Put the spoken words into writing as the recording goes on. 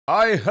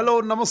Hi, hello,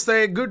 నమస్తే,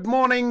 good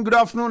morning, good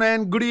afternoon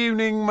and good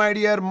evening my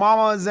dear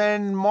మామాస్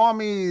and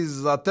mummies.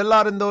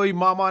 తెల్లారిందో ఈ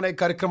మామ అనే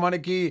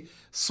కార్యక్రమానికి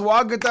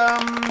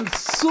స్వాగతం,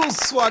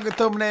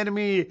 సుస్వాగతం. నేను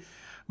మీ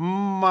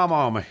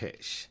మామా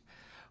మహేష్.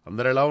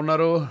 అందరు ఎలా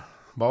ఉన్నారు?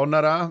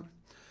 బాగున్నారా?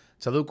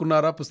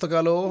 చదువుకున్నారా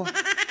పుస్తకాలు?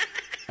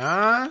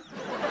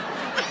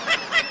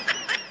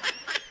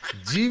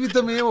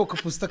 జీవితమే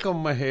ఒక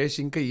పుస్తకం మహేష్,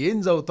 ఇంకా ఏం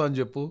చదువుతా అని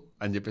చెప్పు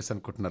అని చెప్పేసి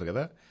అనుకుంటున్నారు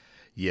కదా.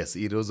 ఎస్,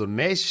 ఈరోజు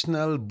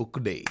నేషనల్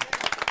బుక్ డే.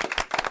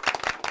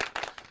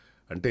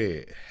 అంటే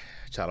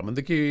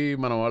చాలామందికి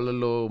మన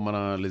వాళ్ళల్లో, మన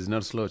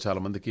లిజనర్స్లో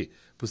చాలామందికి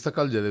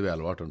పుస్తకాలు చదివే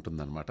అలవాటు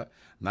ఉంటుందన్నమాట.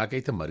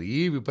 నాకైతే మరీ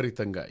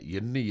విపరీతంగా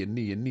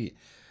ఎన్ని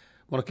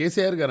మన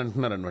కేసీఆర్ గారు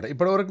అంటున్నారనమాట,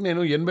 ఇప్పటివరకు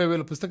నేను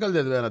 80,000 పుస్తకాలు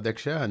చదివాను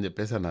అధ్యక్ష అని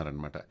చెప్పేసి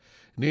అన్నారనమాట.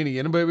 నేను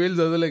 80,000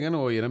 చదవలే కానీ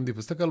 8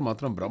 పుస్తకాలు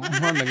మాత్రం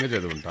బ్రహ్మాండంగా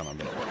చదువుంటాను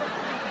అందులో.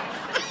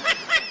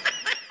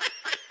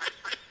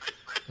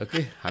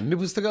 ఓకే, అన్ని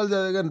పుస్తకాలు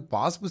చదివా కానీ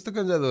పాస్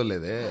పుస్తకం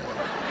చదవలేదే.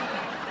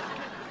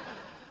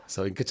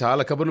 సో ఇంకా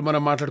చాలా కబుర్లు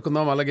మనం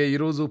మాట్లాడుకుందాం. అలాగే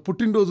ఈరోజు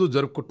పుట్టినరోజు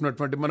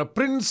జరుపుకుంటున్నటువంటి మన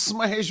ప్రిన్స్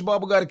మహేష్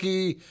బాబు గారికి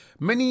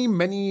many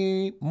many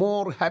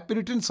more happy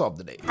returns of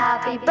the day.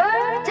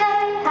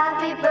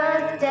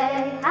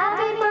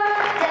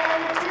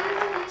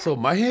 So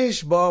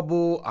Mahesh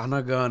Babu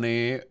అనగానే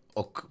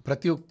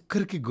ప్రతి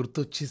ఒక్కరికి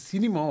గుర్తొచ్చే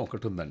సినిమా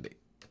ఒకటి ఉందండి.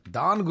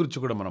 దాని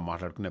గురించి కూడా మనం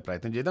మాట్లాడుకునే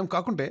ప్రయత్నం చేద్దాం.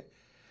 కాకుంటే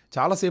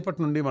చాలాసేపటి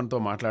నుండి మనతో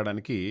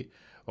మాట్లాడడానికి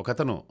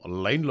ఒకతను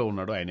లైన్లో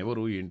ఉన్నాడు. ఆయన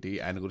ఎవరు ఏంటి,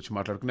 ఆయన గురించి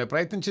మాట్లాడుకునే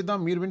ప్రయత్నం చేద్దాం.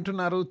 మీరు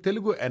వింటున్నారు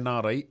Telugu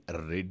NRI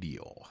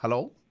radio. Hello.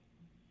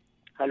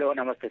 Hello,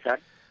 నమస్తే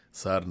సార్.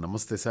 సార్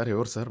నమస్తే సార్.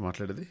 ఎవరు సార్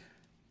మాట్లాడేది?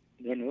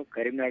 నేను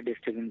కరీంనగర్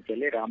డిస్ట్రిక్ట్ నుంచి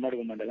వెళ్ళి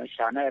రామడుగు మండలం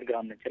షానగర్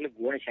గ్రామం నుంచి వెళ్ళి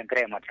గోనె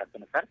శంకరయ్య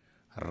మాట్లాడుతున్నా సార్.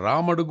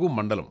 రామడుగు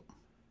మండలం?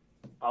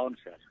 అవును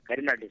sir,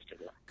 Karimnagar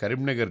district.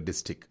 Karimnagar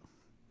district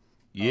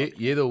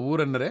ఏదో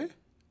ఊరన్నరే?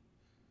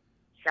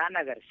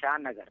 షానగర్.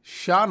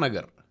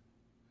 షానగర్.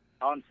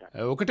 అవును సార్.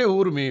 ఒకటే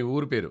ఊరు మీ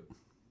ఊరు పేరు?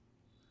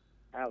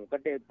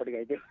 ఒకటే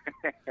ఇప్పటికైతే.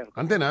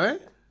 అంతేనా?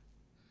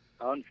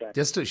 అవును సార్.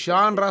 జస్ట్ షా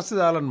అని రాస్తే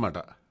చాలన్నమాట.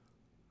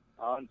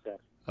 అవును సార్.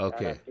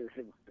 ఓకే.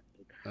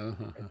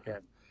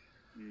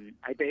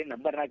 అయితే ఈ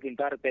నంబర్ నాకు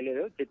ఇంతవరకు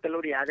తెలియదు.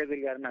 చిత్తలూరు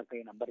యాదగిరి గారు నాకు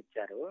ఈ నంబర్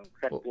ఇచ్చారు.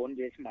 ఒకసారి ఫోన్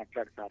చేసి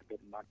మాట్లాడు సార్,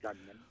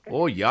 మాట్లాడమని. ఓ,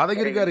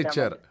 యాదగిరి గారు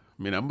ఇచ్చారు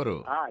మీ నంబరు?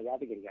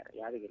 యాదగిరి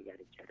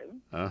గారు ఇచ్చారు.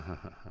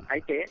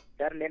 అయితే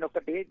సార్, నేను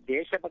ఒకటి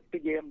దేశభక్తి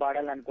గీతం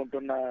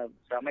పాడాలనుకుంటున్న,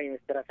 సమయం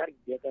ఇస్తారా సార్?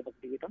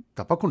 దేశభక్తి గీతం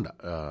తప్పకుండా,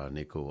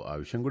 నీకు ఆ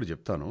విషయం కూడా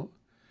చెప్తాను.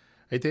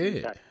 అయితే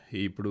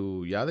ఇప్పుడు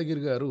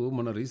యాదగిరి గారు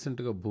మన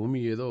రీసెంట్గా భూమి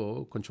ఏదో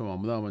కొంచెం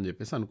అమ్ముదామని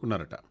చెప్పేసి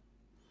అనుకున్నారట.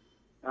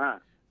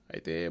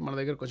 అయితే మన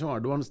దగ్గర కొంచెం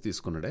అడ్వాన్స్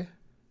తీసుకున్నాడే.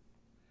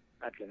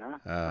 అట్లనా?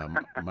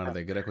 మన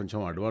దగ్గర కొంచెం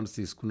అడ్వాన్స్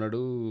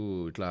తీసుకున్నాడు.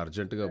 ఇట్లా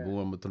అర్జెంటుగా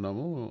భూమి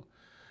అమ్ముతున్నాము,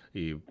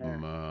 ఈ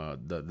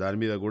దాని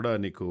మీద కూడా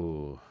నీకు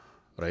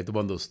రైతు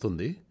బంధు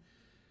వస్తుంది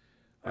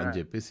అని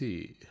చెప్పేసి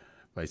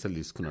పైసలు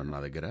తీసుకున్నాను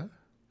నా దగ్గర.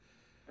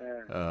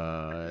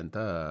 ఎంత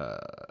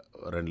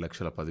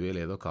 2,10,000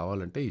 ఏదో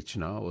కావాలంటే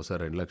ఇచ్చిన.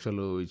 ఓసారి 2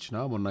 లక్షలు ఇచ్చిన.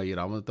 మొన్న ఈ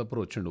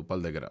రామతప్పరు వచ్చిండు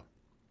ఉప్పల్ దగ్గర,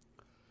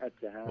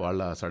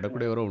 వాళ్ళ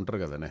సడకుడు ఎవరో ఉంటారు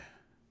కదనే,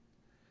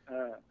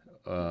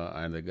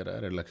 ఆయన దగ్గర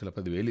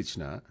 2,10,000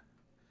 ఇచ్చిన.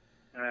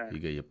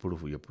 ఇక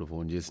ఎప్పుడు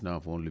ఫోన్ చేసినా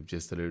ఫోన్ లిఫ్ట్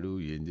చేస్తలేడు,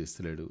 ఏం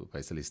చేస్తలేడు.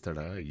 పైసలు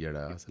ఇస్తాడా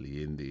ఇయ్యడా అసలు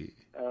ఏంది?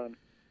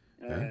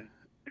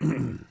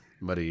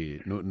 మరి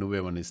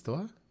నువ్వేమన్నా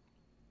ఇస్తావా?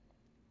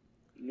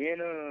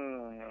 నేను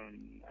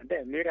అంటే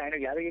మీరు ఆయన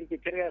యాదగిరికి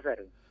ఇచ్చారు కదా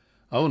సార్.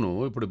 అవును.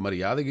 ఇప్పుడు మరి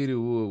యాదగిరి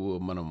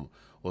మనం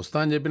వస్తా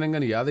అని చెప్పినాం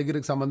కానీ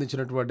యాదగిరికి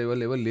సంబంధించినటువంటి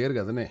వాళ్ళు ఎవరు లేరు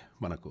కదనే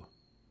మనకు.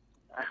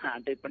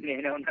 అంటే ఇప్పుడు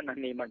నేనే ఉన్నా,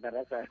 నన్ను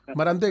ఏమంటారా సార్?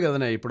 మరి అంతే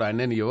కదనే. ఇప్పుడు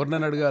నేను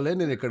ఎవరినైనా అడగాలి,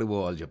 నేను ఎక్కడికి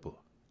పోవాలి చెప్పు.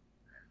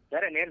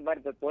 సరే, నేను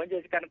మరి ఫోన్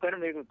చేసి కనుక్కొని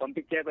మీకు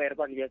పంపించే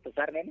ఏర్పాట్లు చేస్తా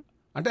సార్ నేను.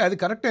 అంటే అది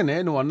కరెక్టేనే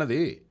నువ్వు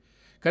అన్నది,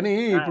 కానీ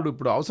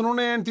ఇప్పుడు అవసరం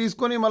ఉన్నాయని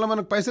తీసుకొని మళ్ళీ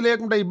మనకు పైసలు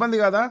లేకుండా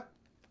ఇబ్బంది కదా.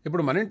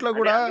 ఇప్పుడు మన ఇంట్లో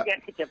కూడా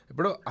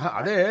ఇప్పుడు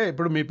అదే,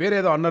 ఇప్పుడు మీ పేరు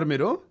ఏదో అన్నారు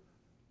మీరు?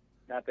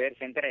 నా పేరు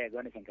శంకరయ్య,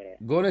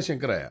 గోనె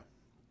శంకరయ్య.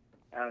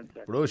 అవును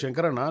సార్. ఇప్పుడు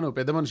శంకరన్న నువ్వు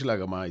పెద్ద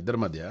మనిషిలాగా మా ఇద్దరి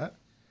మధ్య.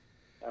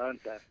 అవును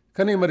సార్.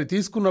 కానీ మరి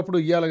తీసుకున్నప్పుడు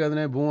ఇవ్వాలి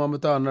కదనే. భూమి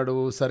అమ్ముతా అన్నాడు,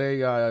 సరే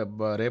ఇక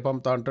రేపు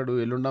అమ్ముతా అంటాడు,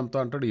 ఎల్లుండి అమ్ముతా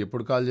అంటాడు,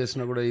 ఎప్పుడు కాల్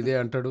చేసినా కూడా ఇదే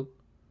అంటాడు.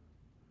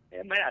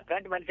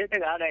 అట్లాంటి మనిషి అయితే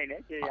కాదు ఆయన.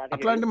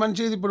 అట్లాంటి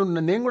మనిషి ఇప్పుడు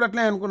నేను కూడా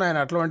అట్లే అనుకున్నా. ఆయన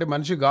అట్లాంటి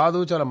మనిషి కాదు,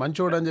 చాలా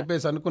మంచోడు అని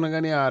చెప్పేసి అనుకున్నా.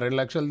 కానీ ఆ 2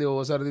 లక్షలది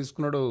ఓసారి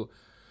తీసుకున్నాడు,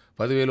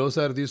 10,000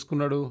 ఓసారి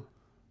తీసుకున్నాడు.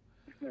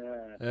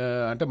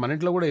 అంటే మన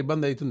ఇంట్లో కూడా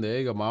ఇబ్బంది అవుతుంది.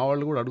 ఇక మా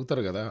వాళ్ళు కూడా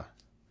అడుగుతారు కదా.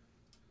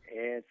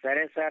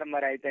 సరే సార్,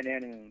 మరి అయితే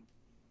నేను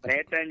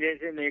ప్రయత్నం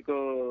చేసి మీకు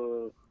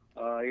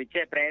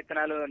ఇచ్చే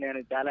ప్రయత్నాలు నేను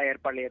చాలా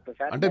ఏర్పాట్లు చేస్తాను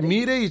సార్. అంటే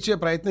మీరే ఇచ్చే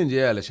ప్రయత్నం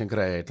చేయాలి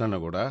శంకరయ్య ఎట్లన్నా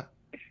కూడా.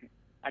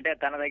 అంటే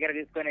తన దగ్గర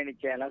తీసుకొని నేను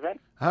ఇచ్చేయాలా సార్?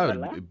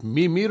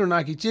 మీరు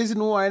నాకు ఇచ్చేసి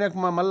నువ్వు ఆయనకు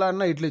మళ్ళా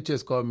అన్న ఇట్లా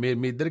ఇచ్చేసుకో.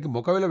 మీ ఇద్దరికి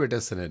ముఖవిలో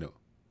పెట్టేస్తా నేను.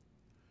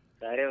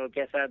 సరే,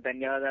 ఓకే సార్,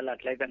 ధన్యవాదాలు.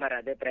 అట్లయితే మరి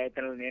అదే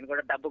ప్రయత్నం. నేను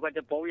కూడా డబ్బు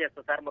కొంచెం పోగు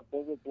చేస్తా సార్. మరి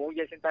పోగు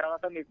చేసిన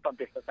తర్వాత మీకు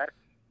పంపిస్తా సార్.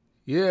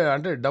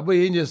 అంటే డబ్బు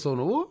ఏం చేస్తావు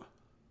నువ్వు?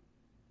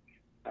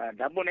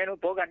 డబ్బు నేను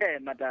పోగు అంటే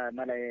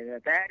మళ్ళీ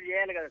తయారు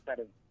చేయాలి కదా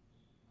సార్.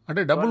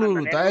 అంటే డబ్బులు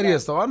తయారు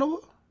చేస్తావా నువ్వు?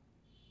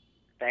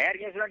 తయారు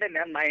చేసుకుంటే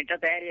నేను మా ఇంట్లో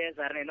తయారు చేయను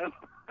సార్. నేను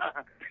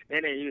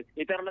నేను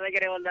ఇతరుల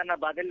దగ్గర ఎవరిదన్నా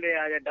బదులు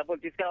డబ్బులు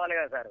తీసుకోవాలి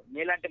కదా సార్.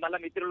 మీలాంటి మళ్ళీ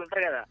మిత్రులు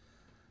ఉంటారు కదా.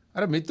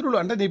 అరే మిత్రులు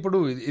అంటే ఇప్పుడు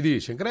ఇది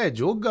శంకరయ్య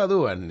జోక్ కాదు,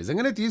 ఆయన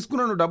నిజంగానే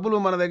తీసుకున్నాను డబ్బులు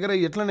మన దగ్గర.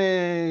 ఎట్లనే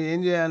ఏం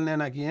చేయాలనే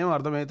నాకు ఏం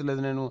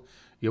అర్థమవుతలేదు. నేను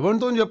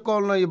ఎవరితో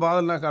చెప్పుకోవాలన్నా ఈ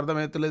బాధలు నాకు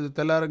అర్థమవుతలేదు.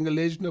 తెల్లారంగా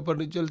లేచినప్పటి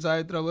నుంచి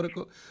సాయంత్రం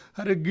వరకు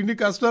అరే గిన్ని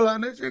కష్టాలు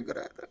అనే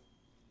శంకరయ్య.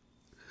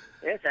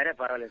 సరే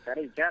పర్వాలేదు సార్,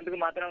 ఇచ్చినందుకు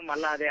మాత్రం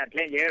మళ్ళీ అదే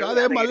అట్లే చేయడు.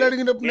 కాదే మళ్ళీ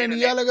అడిగినప్పుడు నేను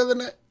ఇవ్వాలి కదా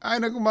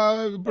ఆయనకు.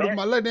 ఇప్పుడు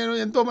మళ్ళీ నేను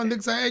ఎంతో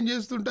మందికి సాయం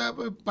చేస్తుంటా,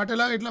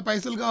 పటేలా ఇట్లా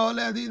పైసలు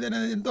కావాలి అది ఇది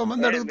అనేది ఎంతో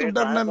మంది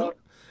అడుగుతుంటారు నన్ను.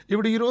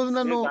 ఇప్పుడు ఈ రోజు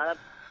నన్ను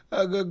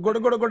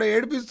గొడ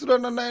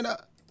ఏడిపిస్తున్నాను నన్ను ఆయన.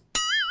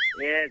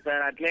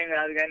 సార్ అట్లేం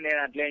కాదు కానీ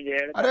నేను అట్లేం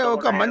చేయడు. అరే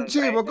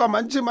ఒక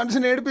మంచి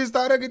మనిషిని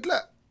ఏడిపిస్తారా ఇట్లా?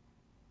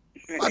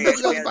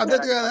 పద్ధతి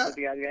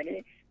కాదు కానీ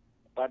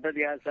పద్ధతి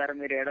కాదు సార్.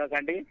 మీరు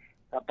ఏడవకండి,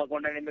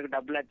 తప్పకుండా నేను మీకు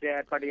డబ్బులు వచ్చే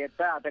ఏర్పాటు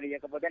చేస్తా. అతను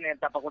ఇవ్వకపోతే నేను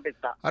తప్పకుండా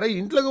ఇస్తా. అరే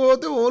ఇంట్లోకి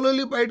పోతే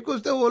ఓలోల్లి, బయటకు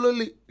వస్తే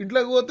ఓలోల్లి.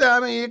 ఇంట్లోకి పోతే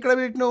ఆమె ఎక్కడ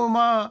పెట్టినావు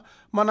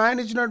మా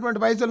నాయన ఇచ్చినటువంటి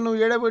పైసలు నువ్వు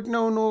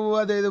ఏడబెట్టినావు, నువ్వు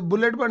అదే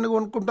బుల్లెట్ బండి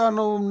కొనుక్కుంటావు,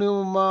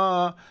 నువ్వు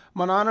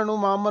మా నాన్నను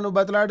మా అమ్మను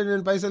బతలాడి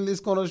నేను పైసలు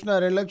తీసుకొని వచ్చిన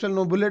 2 లక్షలు,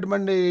 నువ్వు బుల్లెట్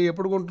బండి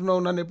ఎప్పుడు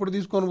కొంటున్నావు, నన్ను ఎప్పుడు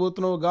తీసుకొని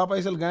పోతున్నావు, గా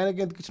పైసలు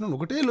గాయనకి ఎందుకు ఇచ్చినావు?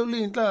 ఒకటే లొల్లి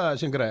ఇంట్లో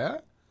శంకరయ్య.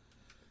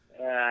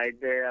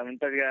 అయితే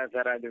ఉంటది కదా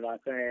సార్, అది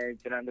వాస్తవం.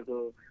 ఇచ్చినందుకు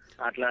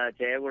అట్లా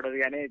చేయకూడదు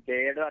కానీ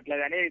చేయడు, అట్లా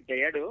కానీ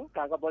చేయడు.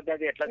 కాకపోతే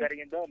అది ఎట్లా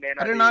జరిగిందో నేను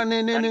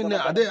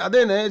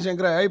అదేనే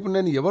శంకరయ్య. ఇప్పుడు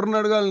నేను ఎవరిని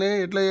అడగాలని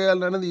ఎట్లా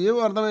చేయాలని అనేది ఏమో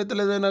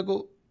అర్థమవుతలేదే నాకు.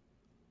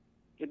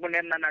 ఇప్పుడు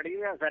నేను నన్ను అడిగి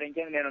సార్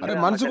ఇంకేం నేను అరే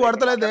మనసుకు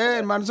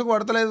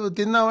పడతలేదు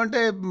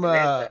తిందామంటే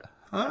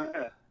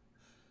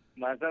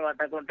మనసు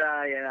పట్టకుండా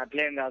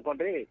అట్లేం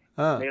కాకుండా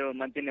మీరు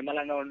మంచి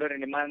నిమ్మలంగా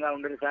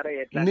ఉండరు సార్.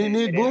 ఎట్లా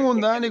నీకు భూమి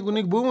ఉందా?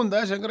 నీకు భూమి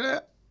ఉందా శంకరయ్య?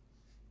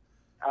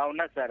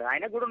 ఉన్నది సార్,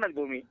 ఆయన కూడా ఉన్నది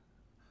భూమి.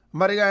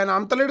 మరి ఆయన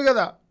అమ్ముతలేడు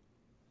కదా?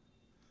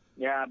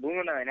 భూమి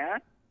ఉన్నది ఆయన.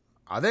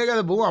 అదే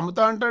కదా భూమి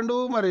అమ్ముతా అంటాడు.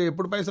 మరి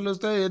ఎప్పుడు పైసలు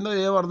వస్తాయో ఏందో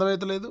ఏం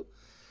అర్థమవుతలేదు.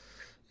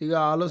 ఇక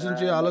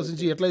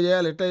ఆలోచించి ఎట్లా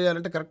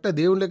చేయాలంటే కరెక్ట్గా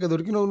దేవుని లెక్క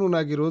దొరికినావు నువ్వు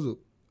నాకు ఈరోజు.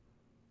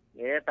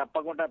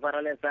 తప్పకుండా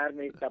పర్వాలేదు సార్,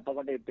 మీకు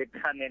తప్పకుండా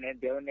ఇప్పిస్తాను. నేనేం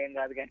దేవుని ఏం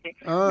కాదు కానీ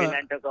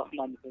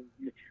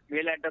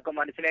మీలాంటి ఒక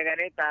మనిషినే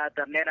కానీ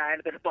నేను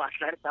ఆయనతో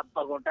మాట్లాడి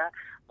తప్పకుండా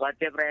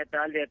వచ్చే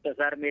ప్రయత్నాలు చేస్తా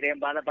సార్. మీరేం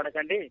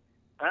బాధపడకండి.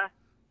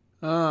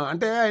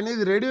 అంటే ఆయన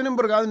ఇది రేడియో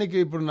నెంబర్ కాదు నీకు,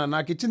 ఇప్పుడు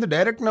నాకు ఇచ్చింది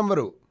డైరెక్ట్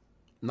నెంబరు.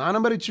 నా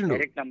నెంబర్ ఇచ్చిండు.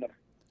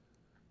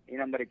 ఈ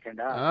నెంబర్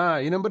ఇచ్చిండా?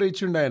 ఈ నెంబర్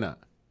ఇచ్చిండు ఆయన.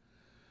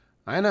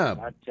 ఆయన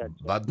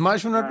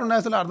బద్మాష్ ఉన్నట్టుండే,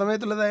 అసలు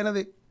అర్థమవుతలేదు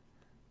ఆయనది.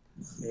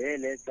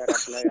 లేదు సార్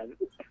అట్లా కాదు.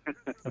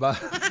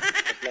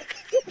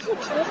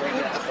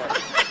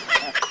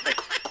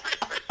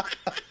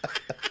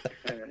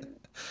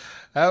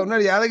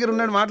 ఉన్నాడు యాదగిరి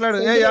ఉన్నాడు, మాట్లాడు.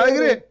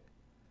 యాదగిరి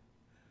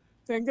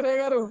శంకరయ్య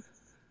గారు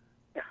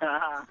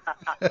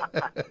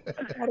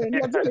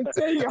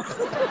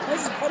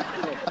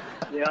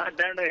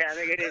ఏమంటాడు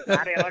యాదగిరి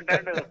సార్?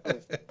 ఏమంటాడు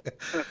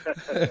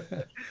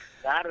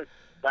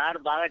సార్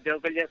బాగా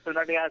జోకులు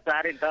చేస్తున్నాడు కదా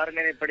సార్. ఇంతవరకు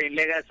నేను ఇప్పుడు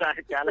ఇల్లే కదా సార్,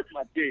 చాలా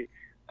మంచి.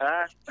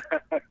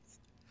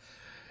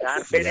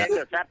 సార్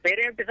పేరేంటో సార్?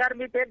 పేరేంటి సార్?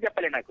 మీ పేరు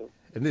చెప్పలే నాకు.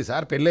 ఏంది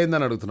సార్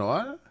పెళ్ళయిందని అడుగుతున్నావా?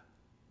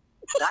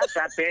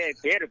 సార్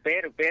పేరు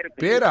పేరు పేరు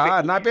పేరా?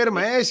 నా పేరు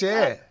మహేషే.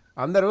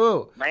 అందరూ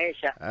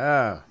మహేష్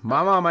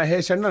మామా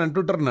మహేష్ అని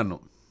అంటుంటారు నన్ను.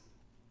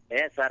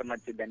 సార్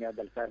మంచి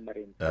ధన్యవాదాలు సార్.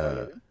 మరి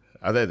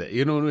అదే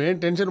నువ్వు ఏం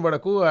టెన్షన్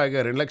పడకు.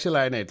 2 లక్షలు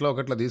ఆయన ఎట్లా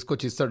ఒకట్లా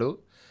తీసుకొచ్చి ఇస్తాడు.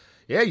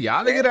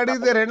 యాదగిరి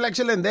అడిగితే 2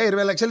 లక్షలు ఏందే,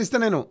 20 లక్షలు ఇస్తా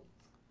నేను.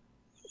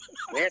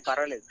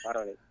 పర్వాలేదు.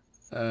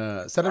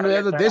 సరే నువ్వు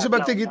ఏదో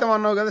దేశభక్తి గీతం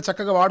అన్నావు కదా,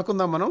 చక్కగా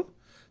వాడుకుందాం మనం.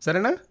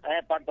 సరేనా?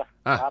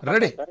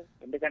 రెడీ,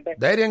 ఎందుకంటే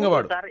ధైర్యంగా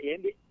వాడు.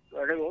 ఏంది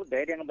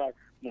ధైర్యంగా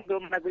ముందు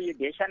మనకు ఈ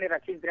దేశాన్ని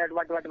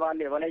రక్షించినటువంటి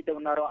వాళ్ళు ఎవరైతే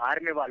ఉన్నారో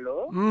ఆర్మీ వాళ్ళు,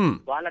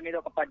 వాళ్ళ మీద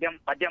ఒక పద్యం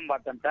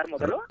పాడతాం సార్.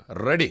 మొదలు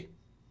రెడీ.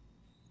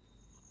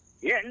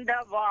 ఎండ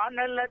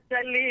వానల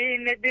చలి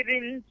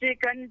నెదిరించి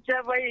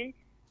కంచవై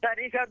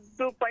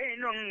సరిహద్దు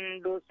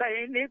పైనుండు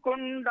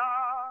సైనికుండా,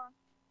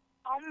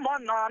 అమ్మ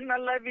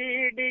నాన్నల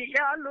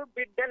వీడియాలు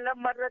బిడ్డల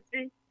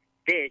మరచి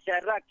దేశ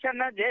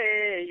రక్షణ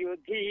చేయు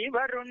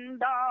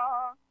ధీవరుండా,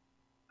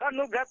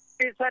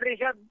 కనుగప్పి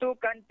సరిహద్దు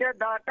కంచె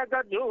దాటగ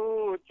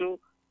జూచు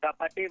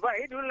కపటి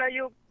వైరుల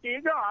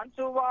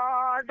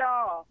యుక్తిగాంచువాడా,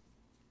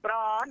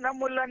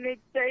 ప్రాణముల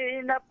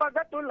నిశ్చైన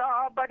పగతులా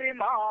బరి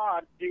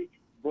మార్చి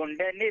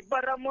గుండె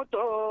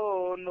నిబ్బరముతో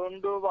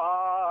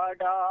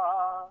నుండువాడా,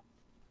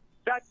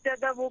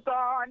 సత్యదవు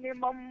కాని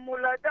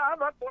మమ్ముల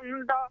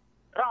జావకుండా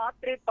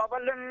రాత్రి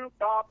పవలను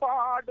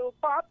కాపాడు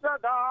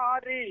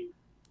పాత్రధారి,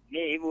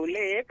 నీవు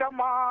లేక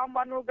మా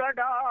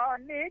మనుగడ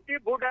నీటి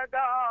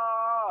బుడగా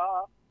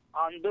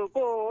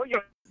అందుకో.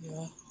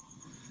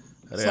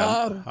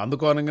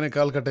 అందుకో అనగానే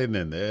కాలు కట్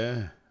అయింది.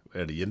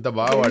 ఎంత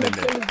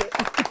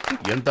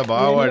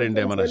బాగా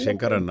వాడిండే మన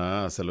శంకర్ అన్న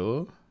అసలు.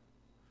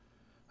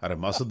 అరే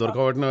మస్తు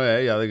దొరకబట్టినవే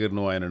యాదగిరి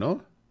నువ్వు ఆయనను.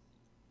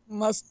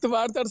 మస్తు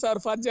పాడతాడు సార్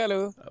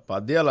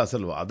పద్యాలు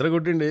అసలు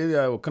అదరగొట్టిండి.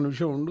 ఒక్క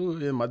నిమిషం ఉండు,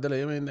 మధ్యలో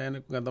ఏమైంది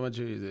ఆయనకు అంత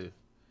మంచి ఇది?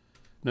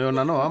 నువ్వు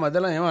నన్ను ఆ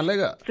మధ్యలో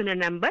ఏమనలేగా.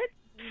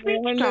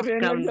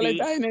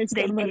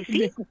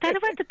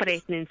 తర్వాత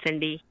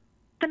ప్రయత్నించండి.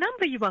 The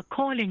number you are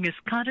calling is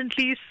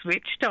currently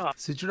switched off.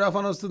 Switched off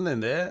అని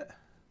వస్తుందండి.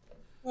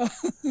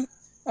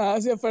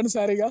 చెప్పండి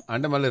సార్. ఇక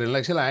అంటే మళ్ళీ 2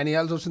 లక్షలు ఆయన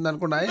ఇవ్వాల్సి వస్తుంది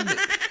అనుకోండి. ఆయన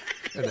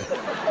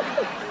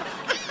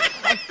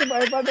ఫస్ట్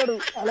భయపడ్డాడు.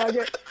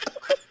 అలాగే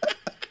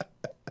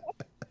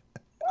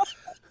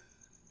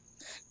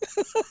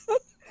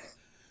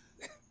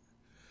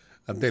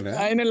అంతేనా?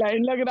 ఆయన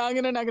లైన్ లోకి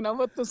రాగానే నాకు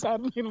నవ్వొచ్చు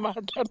సార్ మీరు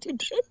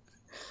మాట్లాడుతుంటే.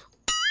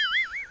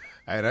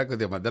 ఆయన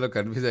కొద్దిగా మధ్యలో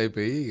కన్ఫ్యూజ్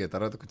అయిపోయి ఇక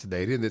తర్వాత కొంచెం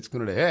ధైర్యం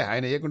తెచ్చుకున్నాడు.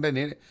 ఆయన వేయకుండా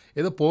నేను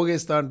ఏదో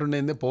పోగేస్తా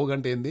అంటుండే.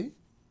 పోగంటే ఏంది?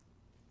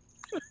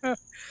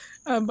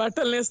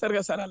 బట్టలు వేస్తారు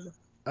కదా సార్ వాళ్ళు.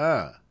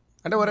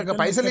 అంటే ఒక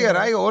పైసలు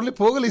ఇయ్యరా, ఇక ఓన్లీ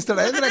పోగలు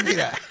ఇస్తాడు. అయితే నాకు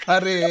ఇక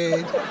అరే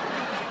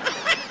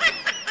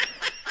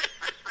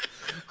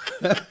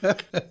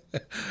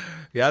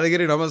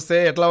యాదగిరి నమస్తే,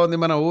 ఎట్లా ఉంది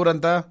మన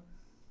ఊరంతా?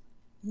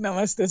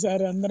 నమస్తే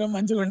సార్. అందరం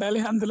మంచిగా ఉండాలి,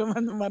 అందులో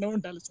మనం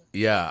ఉండాలి సార్.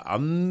 యా,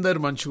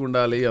 అందరు మంచిగా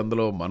ఉండాలి,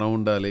 అందులో మనం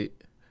ఉండాలి.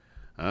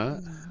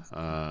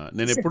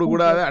 నేను ఎప్పుడు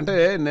కూడా అంటే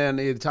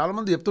నేను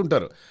చాలామంది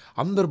చెప్తుంటారు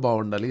అందరూ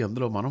బాగుండాలి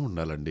అందులో మనం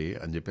ఉండాలండి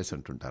అని చెప్పేసి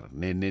అంటుంటారు.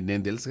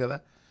 నేను తెలుసు కదా,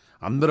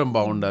 అందరం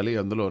బాగుండాలి,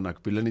 అందులో నాకు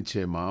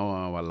పిల్లనిచ్చే మామ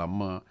వాళ్ళ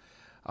అమ్మ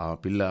ఆ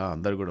పిల్ల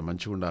అందరు కూడా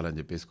మంచిగా ఉండాలని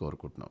చెప్పేసి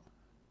కోరుకుంటున్నాం.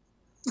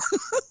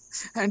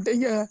 అంటే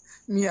ఇక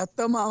మీ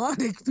అత్త మామ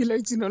నీకు పిల్ల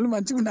ఇచ్చిన వాళ్ళు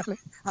మంచిగా ఉండాలి,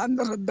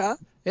 అందరు వద్దా?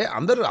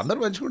 అందరూ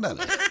మంచిగా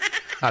ఉండాలి.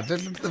 అట్లా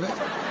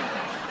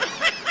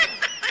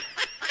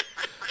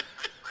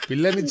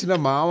పిల్లనిచ్చిన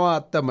మామ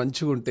అత్త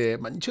మంచిగా ఉంటే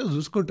మంచిగా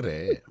చూసుకుంటారే.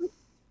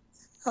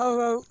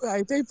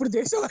 అయితే ఇప్పుడు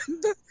దేశం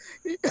అంతా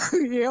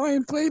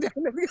ఏమైపోయింది,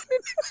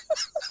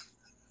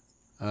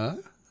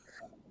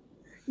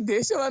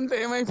 దేశం అంతా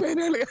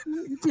ఏమైపోయినా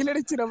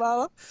పిల్లడిచ్చిన మామ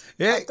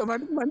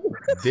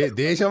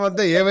దేశం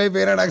అంతా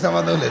ఏమైపోయినా నాకు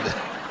సంబంధం లేదు,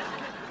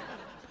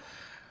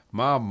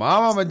 మా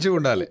మామ మంచిగా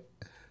ఉండాలి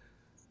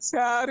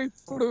సార్.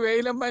 ఇప్పుడు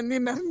 1000 మంది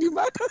నీ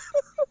మాట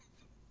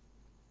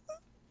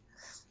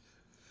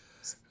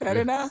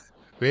సరేనా?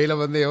 1000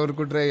 మంది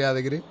ఏమనుకుంటారా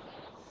యాదగిరి?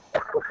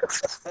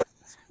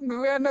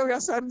 నువ్వే అన్నావు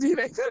కదా సార్,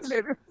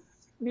 లేదు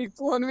నీకు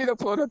ఫోన్ మీద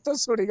ఫోన్ వస్తా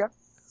చూడిగా.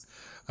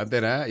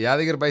 అంతేనా?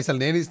 యాదగిరి పైసలు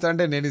నేను ఇస్తా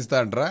అంటే నేను ఇస్తా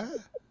అంటారా?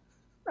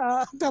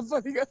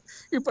 తప్పదుగా.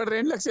 ఇప్పుడు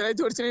 2 లక్షలు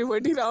అయితే వచ్చినాయి,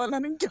 వడ్డీ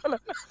రావాలని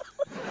ఇంకేవాలన్నా.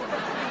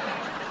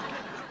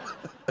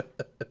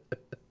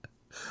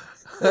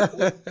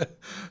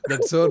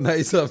 That's so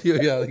nice of you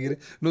Yadagiri.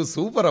 నువ్వు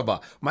సూపర్ అబ్బా.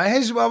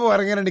 మహేష్ బాబు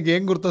అనగానే నీకు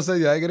ఏం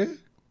గుర్తొస్తుంది యాదగిరి?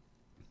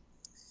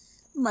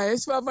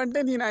 మహేష్ బాబు అంటే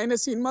నేను ఆయన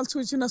సినిమాలు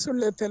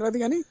చూడలేదు తెలియదు,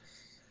 కానీ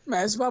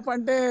మహేష్ బాబు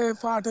అంటే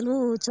పాటలు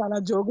చాలా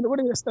జోకులు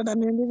కూడా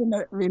చేస్తాడని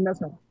విన్నా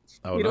సార్.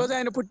 ఈరోజు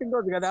ఆయన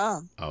పుట్టినరోజు కదా.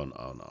 అవును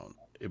అవును అవును.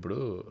 ఇప్పుడు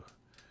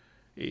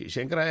ఈ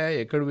శంకరయ్య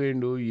ఎక్కడ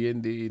పోయిండు,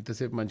 ఏంది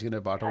ఇంతసేపు మంచిగానే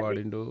పాట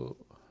పాడిండు,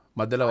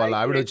 మధ్యలో వాళ్ళ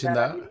ఆవిడ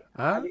వచ్చిందా?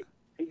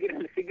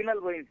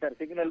 సిగ్నల్ పోయింది సార్,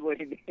 సిగ్నల్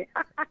పోయింది.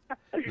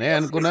 నేను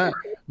అనుకున్నా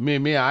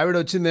మీ ఆవిడ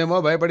వచ్చిందేమో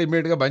భయపడి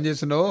ఇమ్మీడియట్గా బంద్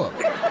చేస్తున్నావు.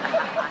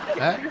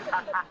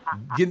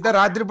 ఇంత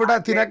రాత్రిపూట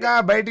తినక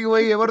బయటికి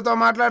పోయి ఎవరితో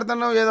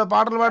మాట్లాడుతున్నావు, ఏదో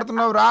పాటలు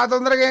పాడుతున్నావు, రా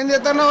తొందరగా ఏం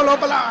చేస్తున్నావు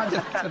లోపల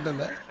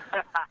అంటుందా?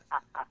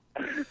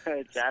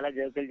 చాలా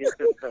జోకులు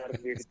చేస్తున్నారు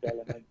మీరు,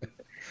 చాలా మంచి.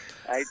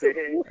 అయితే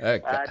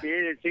అది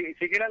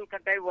సిగ్నల్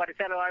కట్ అయి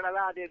వర్షాలు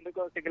వాడాలా, అది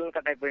ఎందుకో సిగ్నల్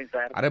కట్ అయిపోయింది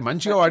సార్. అరే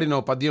మంచిగా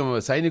వాడినావు పద్యం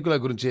సైనికుల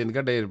గురించి,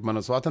 ఎందుకంటే మన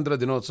స్వాతంత్ర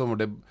దినోత్సవం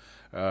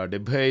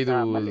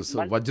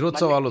 75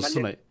 వజ్రోత్సవాలు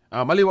వస్తున్నాయి.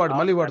 మళ్ళీ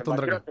వాడు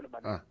తొందరగా.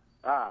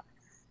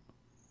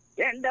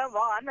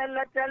 ఎండవానల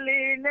చలి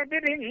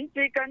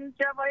నెదిరించి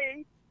కంచవై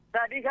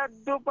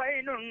సరిహద్దుపై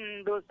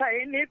నుండు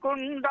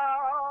సైనికుండా,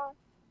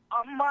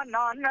 అమ్మ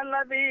నాన్నల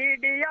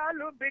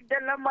వీడియాలు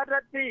బిడ్డల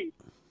మరచి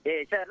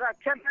దేశ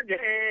రక్షణ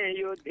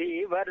చేయు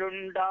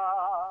ధీవరుండా,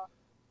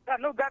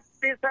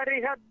 కనుగట్టి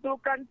సరిహద్దు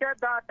కంచె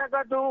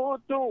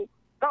దాటగదూచు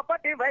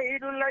కపటి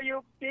వైరుల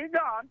యుక్తి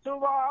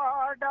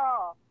గాంచువాడా,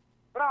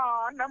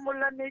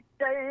 ప్రాణముల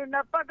నిశ్చైన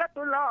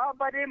పగతులా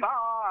బరి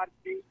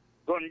మార్చి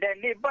గుండె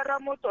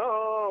నిబ్బరముతో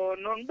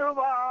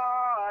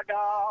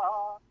నుండువాడా,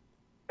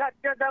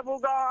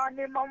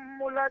 సత్యదవుగాని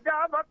మమ్ముల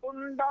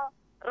జావకుండా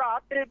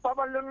రాత్రి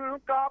పవలు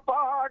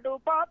కాపాడు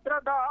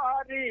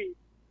పాత్రధారి,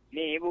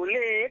 నీవు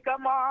లేక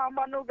మా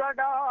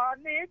మనుగడ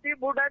నీతి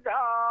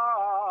బుడగా,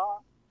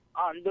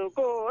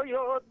 అందుకో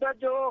యోధ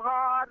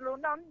జోహార్లు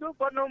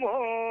నందుకొనుము,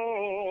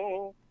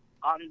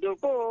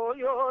 అందుకో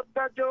యోధ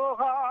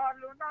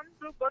జోహార్లు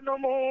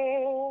నందుకొనుము.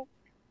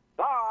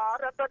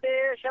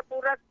 భారతదేశపు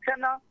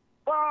రక్షణ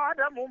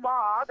భారము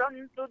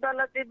మాదంతు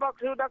దళసి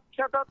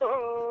బక్షుదక్షతతో,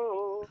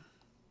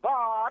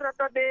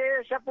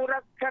 భారతదేశపు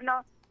రక్షణ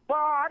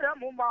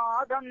భారము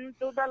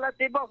మాదంతు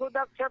దళసి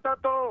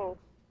బహుదక్షతతో,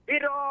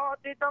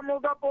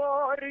 విరోచితముగ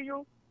పోరియు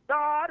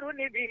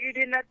దారుని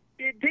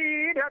వీడినట్టి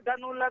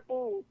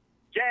ధీరధనులకు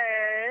జై,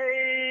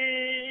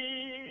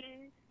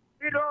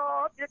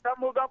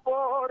 విరోచితముగ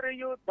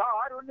పోరియు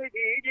దారుని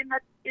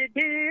వీడినట్టి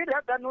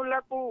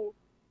ధీరధనులకు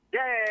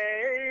జై.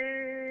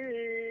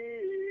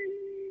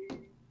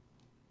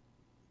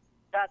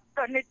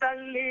 చక్కని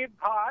తల్లి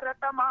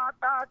భారత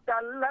మాత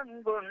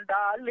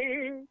చల్లంగుండాలి,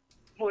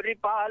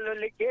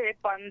 మురిపాలులికే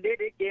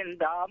పందిరి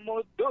కింద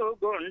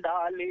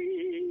ముద్దుగుండాలి,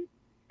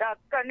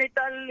 చక్కని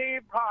తల్లి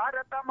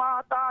భారత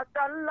మాత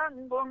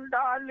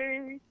చల్లంగుండాలి,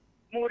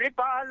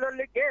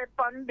 మురిపాలులికే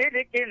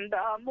పందిరి కింద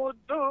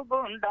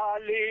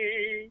ముద్దుగుండాలి,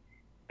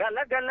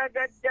 గలగల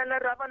గజ్జల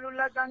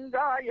రవలుల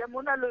గంగా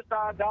యమునలు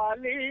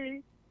సాగాలి,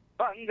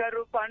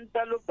 బంగారు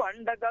పంటలు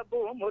పండగ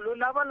భూములు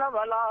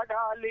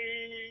నవలవలాడాలి,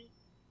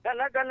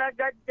 గలగల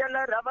గజ్జల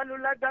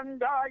రవలుల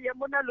గంగా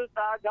యమునలు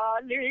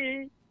సాగాలి,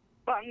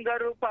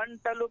 బంగారు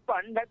పంటలు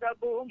పండగ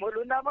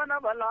భూములు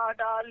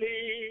నవనవలాడాలి,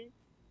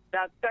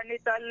 చక్కని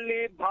తల్లి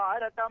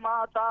భారత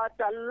మాత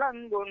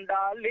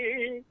చల్లంగుండాలి,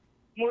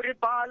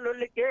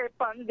 మురిపాలులికే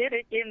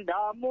పందిరి కింద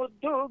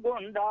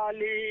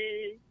ముద్దుగుండాలి,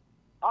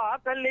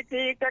 ఆకలి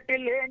చీకటి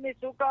లేని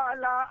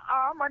సుఖాల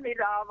ఆమని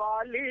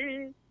రావాలి,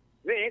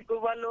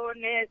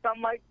 వేకువలోనే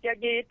సమైక్య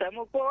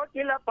గీతము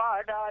కోకిల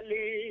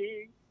పాడాలి,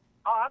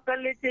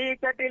 ఆకలి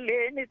చీకటి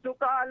లేని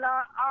సుఖాల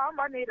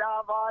ఆమని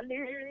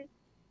రావాలి,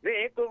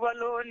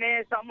 వేకువలోనే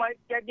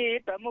సమైక్య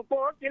గీతము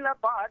కోకిల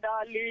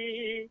పాడాలి,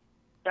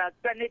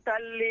 చక్కని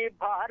తల్లి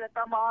భారత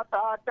మాత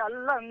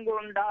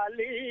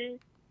చల్లంగుండాలి,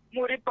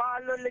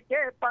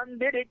 మురిపాలులికే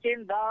పందిరి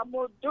కింద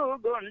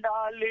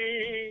ముద్దుగుండాలి,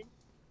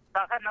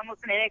 సహనము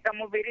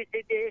స్నేహము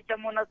విరిసి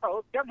దేశమున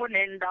సౌఖ్యము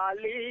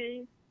నిండాలి,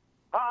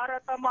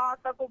 భారత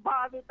మాతకు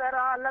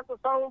భావితరాలకు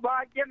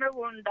సౌభాగ్యము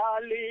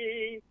ఉండాలి,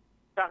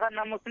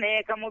 సహనము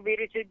స్నేహము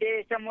విరిసి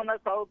దేశమున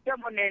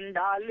సౌఖ్యము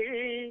నిండాలి,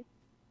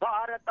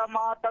 భారత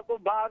మాతకు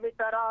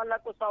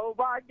భావితరాలకు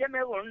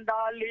సౌభాగ్యమే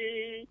ఉండాలి,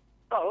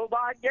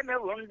 సౌభాగ్యమే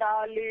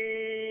ఉండాలి.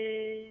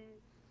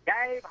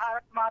 జై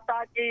భారత్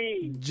మాతాకి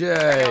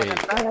జై.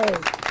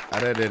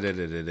 అరే రే రే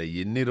రే రే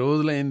ఎన్ని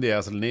రోజులైంది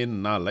అసలు నేను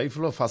నా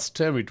లైఫ్లో ఫస్ట్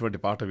టైం ఇటువంటి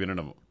పాట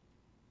వినడము.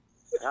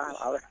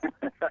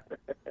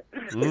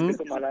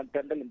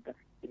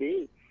 ఇది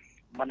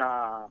మన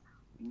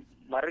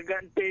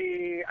మరుగంటి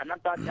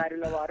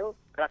అనంతాచార్యుల వారు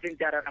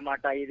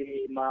రచించారన్నమాట. ఇది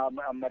మా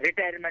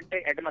రిటైర్మెంట్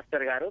హెడ్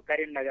మాస్టర్ గారు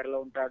కరీంనగర్ లో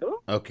ఉంటాడు.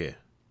 ఓకే.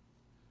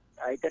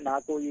 అయితే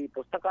నాకు ఈ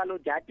పుస్తకాలు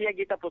జాతీయ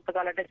గీత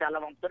పుస్తకాలు అంటే చాలా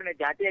పంపుతారు. నేను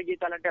జాతీయ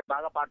గీతాలు అంటే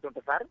బాగా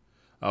పాడుతుంటా సార్.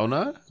 అవునా?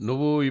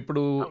 నువ్వు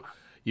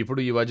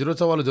ఇప్పుడు ఈ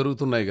వజ్రోత్సవాలు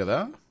జరుగుతున్నాయి కదా?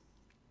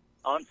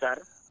 అవును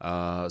సార్.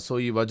 సో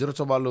ఈ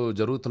వజ్రోత్సవాలు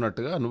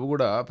జరుగుతున్నట్టుగా నువ్వు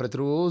కూడా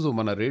ప్రతిరోజు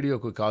మన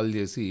రేడియోకు కాల్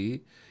చేసి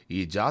ఈ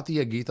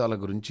జాతీయ గీతాల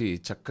గురించి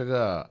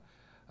చక్కగా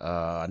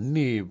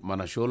అన్నీ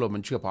మన షోలో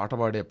మంచిగా పాట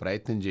పాడే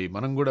ప్రయత్నం చేయి.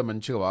 మనం కూడా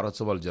మంచిగా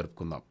వారోత్సవాలు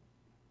జరుపుకుందాం.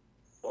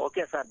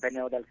 ఓకే సార్,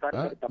 ధన్యవాదాలు సార్.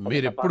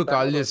 మీరు ఎప్పుడు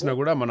కాల్ చేసినా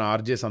కూడా మన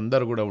ఆర్జేస్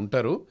అందరు కూడా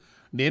ఉంటారు.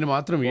 నేను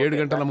మాత్రం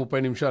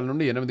 7:30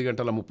 నుండి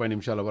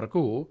 8:30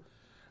 వరకు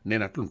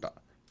నేను అట్లుంటా.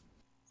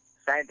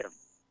 సాయంత్రం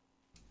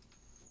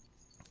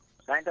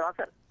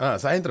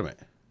సాయంత్రమే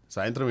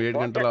సాయంత్రం 7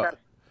 గంటల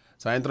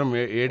సాయంత్రం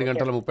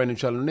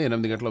 7:30 నుండి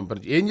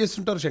 8:30. ఏం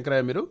చేస్తుంటారు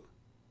శంకరయ్య మీరు?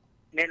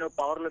 నేను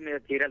పవర్ల మీద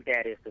చీరలు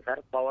తయారు చేస్తాను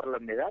సార్. పవర్ల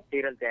మీద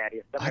చీరలు తయారు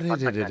చేస్తాను.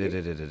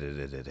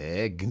 అరే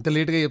గింత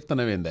లేటుగా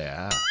చెప్తున్నావేందయ్యా?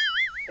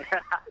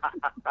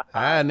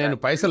 నేను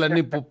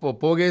పైసలన్నీ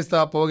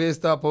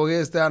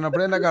పోగేస్తా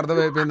అన్నప్పుడే నాకు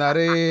అర్థమైపోయింది.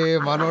 అరే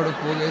మనోడు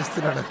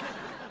పోగేస్తున్నాడు.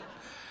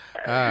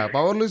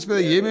 పవర్ లూమ్స్ మీద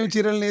ఏమేమి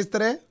చీరలు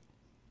నేస్తారే?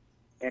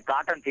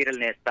 కాటన్ చీరలు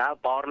నేస్తా.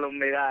 పవర్ లూమ్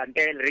మీద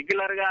అంటే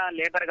రెగ్యులర్ గా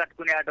లేబర్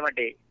కట్టుకునే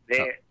అటువంటి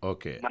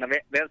మన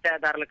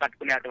వ్యవసాయదారులు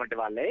కట్టుకునే అటువంటి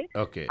వాళ్ళే.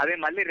 అవి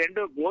మళ్ళీ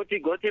 2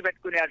 గోచి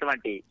పెట్టుకునే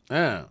అటువంటి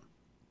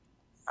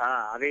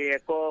అవి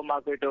ఎక్కువ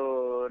మాకు ఇటు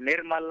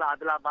నిర్మల్,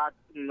 ఆదిలాబాద్,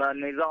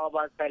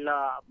 నిజామాబాద్ సైడ్ లో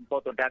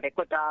పోతుంటాయి. అంటే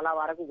ఎక్కువ చాలా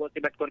వరకు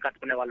గోచి పెట్టుకొని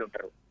కట్టుకునే వాళ్ళు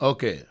ఉంటారు.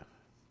 ఓకే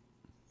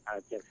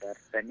సార్,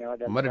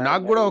 ధన్యవాదాలు. మరి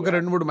నాకు కూడా ఒక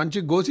 2-3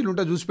 మంచి గోచీలు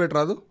ఉంటే చూసి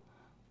పెట్టరాదు?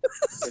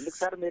 ఎందుకు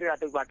సార్, మీరు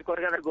అటు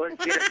పట్టుకోరు కదా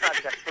గోచి?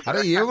 అరే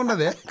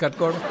ఏమున్నదే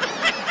కట్టుకోవడం.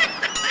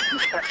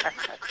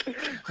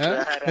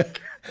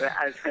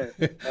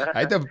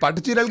 అయితే పట్టు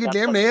చీరలకి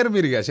ఇట్లా ఏం నేయరు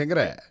మీరు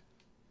శంకరయ్య?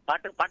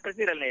 పట్టు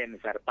చీరలు నేయండి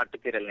సార్, పట్టు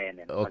చీరలు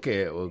నేయండి. ఓకే.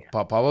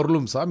 పవర్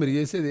లూమ్సా మీరు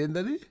చేసేది?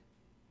 ఏంటది?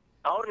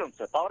 Power looms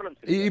sir, power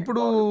looms.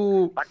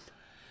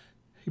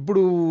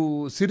 ఇప్పుడు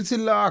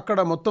సిరిసిల్ల అక్కడ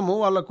మొత్తము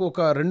వాళ్ళకు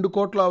ఒక 2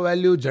 కోట్ల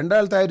వాల్యూ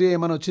జెండాలు తయారు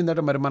చేయమని వచ్చిందట.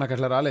 మరి మనకు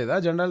అట్లా రాలేదా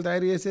జెండాలు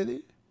తయారు చేసేది?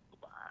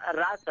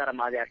 రాదు సార్,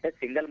 మాది అంటే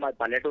సింగల్, మాది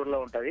పల్లెటూరులో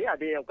ఉంటది.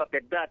 అది ఒక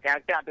పెద్ద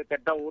ఫ్యాక్టరీ, అది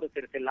పెద్ద ఊరు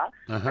సిరిసిల్ల.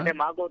 అంటే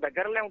మాకు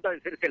దగ్గరలో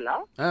ఉంటది సిరిసిల్ల.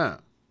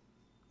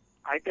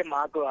 అయితే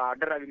మాకు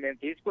ఆర్డర్ అవి మేము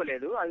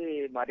తీసుకోలేదు. అది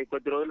మరి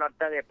కొద్ది రోజులు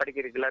అంటే అది ఎప్పటికీ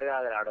రెగ్యులర్ గా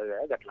రావడం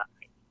కదా, అట్లా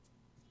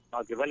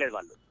మాకు ఇవ్వలేదు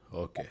వాళ్ళు.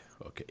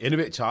 ఓకే.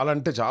 ఎనివే చాలా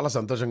అంటే చాలా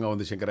సంతోషంగా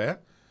ఉంది శంకరయ్య.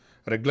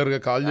 రెగ్యులర్ గా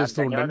కాల్ చేస్తూ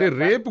ఉండండి.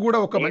 రేపు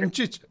కూడా ఒక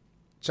మంచి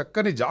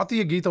చక్కని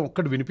జాతీయ గీతం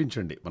ఒక్కటి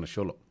వినిపించండి మన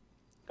షోలో.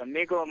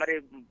 మీకు మరి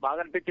బాగా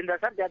అనిపించిందా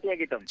సార్ జాతీయ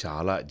గీతం?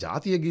 చాలా.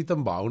 జాతీయ గీతం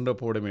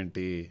బాగుండకపోవడం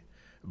ఏంటి,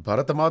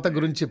 భరతమాత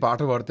గురించి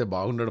పాట పాడితే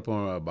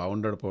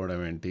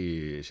బాగుండకపోవడం ఏంటి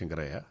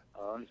శంకరయ్య?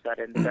 అవును సార్,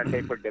 ఎందుకంటే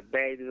ఇప్పుడు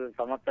 75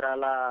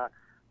 సంవత్సరాల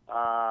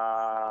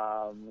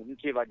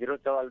నుంచి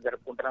వజ్రోత్సవాలు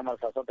జరుపుకుంటున్నాం. మన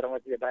స్వతంత్రం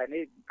వచ్చి అని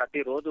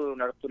ప్రతిరోజు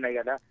నడుస్తున్నాయి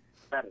కదా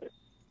సార్.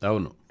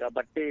 అవును.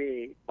 కాబట్టి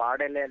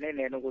పాడలేని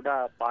నేను కూడా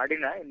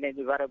పాడిన. నేను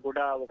ఇవాళ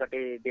కూడా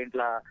ఒకటి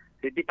దీంట్లో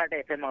సిద్దిపేట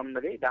FM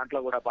ఉన్నది,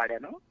 దాంట్లో కూడా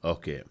పాడాను.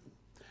 ఓకే.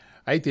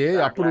 అయితే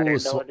అప్పుడు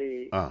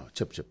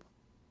చెప్పు.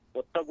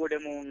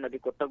 కొత్తగూడెం ఉన్నది,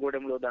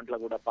 కొత్తగూడెంలో దాంట్లో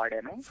కూడా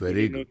పాడాను.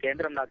 మీ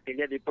కేంద్రం నాకు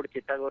తెలియదు, ఇప్పుడు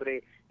చిత్తగూరి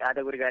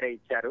యాదగిరి గారే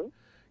ఇచ్చారు.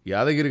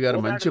 యాదగిరి గారు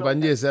మంచి పని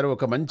చేశారు.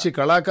 ఒక మంచి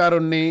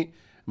కళాకారుణ్ణి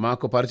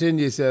మాకు పరిచయం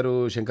చేశారు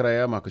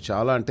శంకరయ్య. మాకు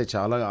చాలా అంటే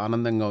చాలా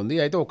ఆనందంగా ఉంది.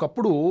 అయితే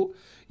ఒకప్పుడు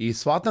ఈ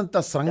స్వాతంత్ర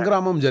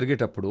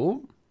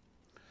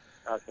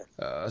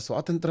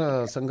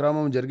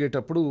సంగ్రామం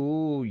జరిగేటప్పుడు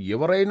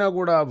ఎవరైనా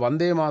కూడా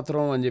వందే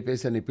మాత్రం అని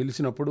చెప్పేసి అని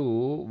పిలిచినప్పుడు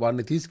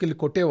వాడిని తీసుకెళ్లి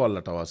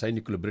కొట్టేవాళ్ళట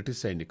సైనికులు,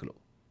 బ్రిటిష్ సైనికులు.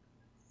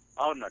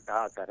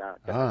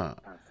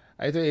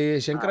 అయితే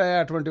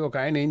శంకరయ్య అటువంటి ఒక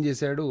ఆయన ఏం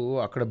చేశాడు,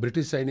 అక్కడ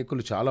బ్రిటిష్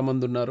సైనికులు చాలా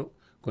మంది ఉన్నారు,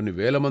 కొన్ని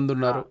వేల మంది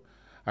ఉన్నారు.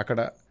 అక్కడ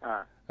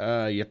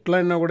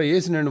ఎట్లయినా కూడా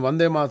వేసి నేను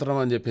వందే మాత్రం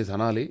అని చెప్పేసి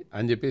అనాలి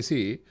అని చెప్పేసి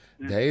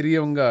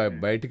ధైర్యంగా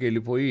బయటికి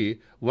వెళ్ళిపోయి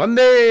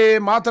వందే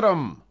మాతరం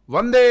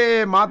వందే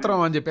మాతరం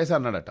అని చెప్పేసి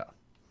అన్నాడట.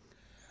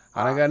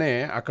 అనగానే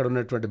అక్కడ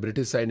ఉన్నటువంటి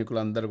బ్రిటిష్ సైనికులు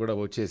అందరూ కూడా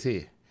వచ్చేసి,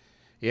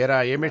 ఏరా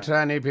ఏమిట్రా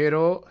నీ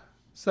పేరు?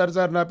 సార్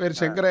నా పేరు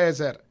శంకరయ్య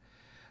సార్.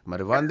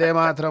 మరి వందే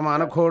మాత్రం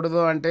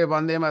అనకూడదు అంటే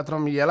వందే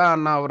మాత్రం ఎలా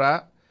అన్నావురా?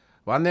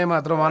 వందే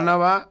మాత్రం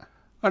అన్నావా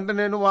అంటే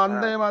నేను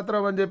వందే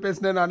మాత్రం అని చెప్పేసి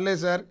నేను అనలే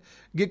సార్.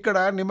 ఇక్కడ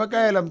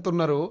నిమ్మకాయలు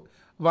అమ్ముతున్నారు,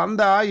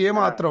 వంద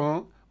ఏమాత్రం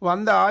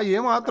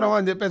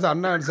అని చెప్పేసి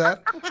అన్నాడు సార్.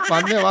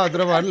 వందే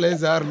మాత్రం అనలే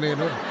సార్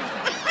నేను.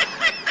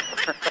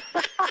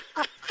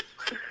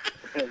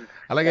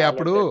 అలాగే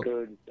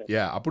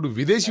అప్పుడు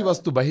విదేశీ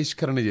వస్తు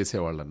బహిష్కరణ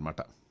చేసేవాళ్ళు అనమాట.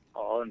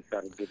 అవును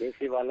సార్,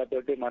 విదేశీ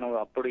వాళ్ళతోటి మనం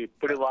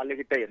ఇప్పుడు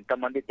వాళ్ళకి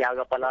ఎంతమంది త్యాగ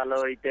ఫలాలు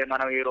అయితే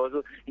మనం ఈ రోజు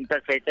ఇంత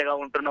స్వేచ్ఛగా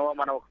ఉంటున్నామో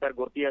మనం ఒకసారి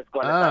గుర్తు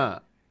చేసుకోవాలి.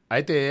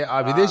 అయితే ఆ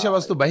విదేశీ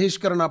వస్తు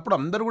బహిష్కరణ అప్పుడు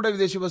అందరూ కూడా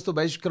విదేశీ వస్తు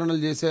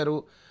బహిష్కరణలు చేశారు.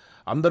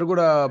 అందరూ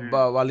కూడా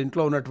వాళ్ళ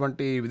ఇంట్లో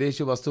ఉన్నటువంటి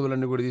విదేశీ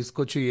వస్తువులన్నీ కూడా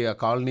తీసుకొచ్చి ఆ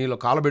కాలనీలో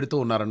కాలబెడుతూ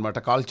ఉన్నారనమాట,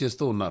 కాల్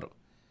చేస్తూ ఉన్నారు.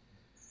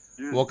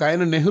 ఒక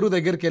ఆయన నెహ్రూ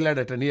దగ్గరికి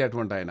వెళ్ళాడటండి.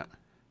 అటువంటి ఆయన,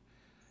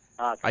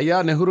 అయ్యా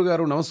నెహ్రూ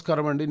గారు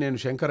నమస్కారం అండి, నేను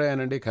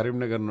శంకరయ్యనండి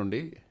కరీంనగర్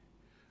నుండి.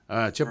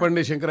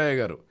 చెప్పండి శంకరయ్య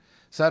గారు.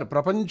 సార్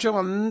ప్రపంచం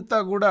అంతా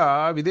కూడా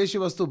విదేశీ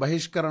వస్తువు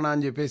బహిష్కరణ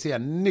అని చెప్పేసి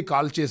అన్ని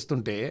కాల్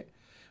చేస్తుంటే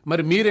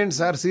మరి మీరేంటి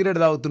సార్ సిగరెట్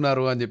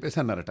తాగుతున్నారు అని చెప్పేసి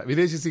అన్నారట.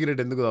 విదేశీ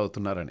సిగరెట్ ఎందుకు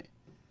తాగుతున్నారని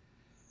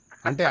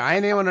అంటే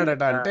ఆయన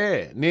ఏమన్నాడట అంటే,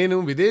 నేను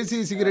విదేశీ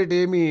సిగరెట్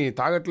ఏమీ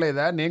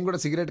తాగట్లేదా, నేను కూడా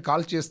సిగరెట్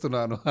కాల్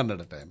చేస్తున్నాను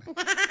అన్నాడట ఆయన.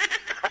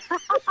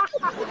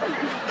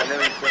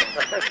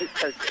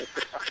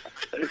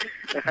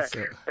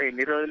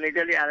 ఎన్ని రోజుల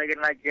నుంచి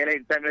యాదగిరి నాకు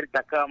ఇంత మీరు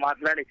చక్కగా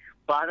మాట్లాడి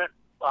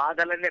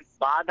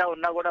బాధ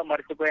ఉన్నా కూడా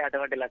మర్చిపోయి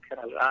అటువంటి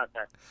లక్షణాలు.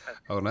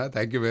 అవునా?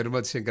 Thank you very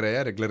much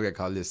Shankaraiah. రెగ్యులర్గా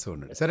కాల్ చేస్తూ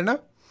ఉండండి, సరేనా?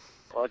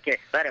 ఓకే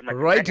సరే,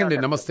 రైట్ అండి,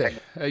 నమస్తే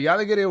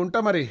యాదగిరి. ఉంటా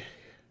మరి.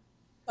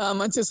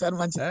 మంచిది సార్,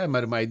 మంచిది.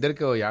 మరి మా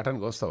ఇద్దరికి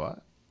యాటానికి వస్తావా?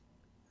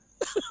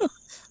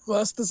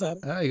 వస్తా సార్.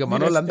 ఇక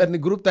మన వాళ్ళందరినీ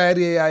గ్రూప్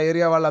తయారు చేయి, ఆ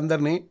ఏరియా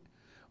వాళ్ళందరినీ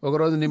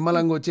ఒకరోజు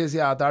నిమ్మలంగా వచ్చేసి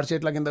ఆ తాడి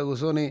చెట్ల కింద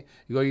కూర్చొని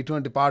ఇగో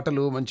ఇటువంటి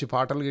పాటలు, మంచి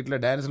పాటలు ఇట్లా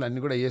డ్యాన్సులు అన్నీ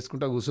కూడా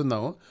వేసుకుంటూ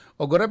కూర్చుందాము.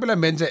 ఒక గొర్రెపిల్ల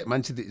పెంచే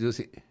మంచిది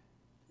చూసి.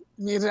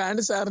 మీరు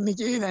రండి సార్,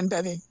 నీకు ఏదంటే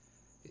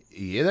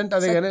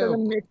అది కానీ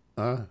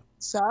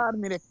సార్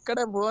మీరు ఎక్కడ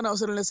పోని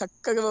అవసరం లేదు,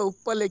 చక్కగా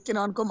ఉప్పలు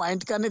ఎక్కినావు అనుకో మా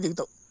ఇంటికానే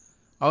దిగుతావు.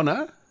 అవునా?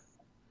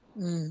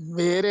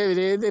 వేరే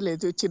ఏదే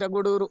లేదు.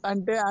 చిరగూడూరు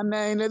అంటే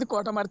అన్నయ్యం లేదు,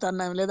 కోటమడత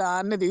అన్నయ్యం లేదు,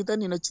 అన్నే దిగుతా,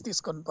 నేను వచ్చి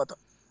తీసుకొని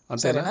పోతావు.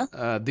 అంతేనా?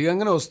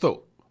 దిగంగానే వస్తావు?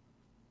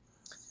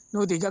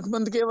 నువ్వు దిగక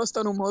ముందుకే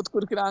వస్తావు, నువ్వు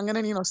మోతుకూరికి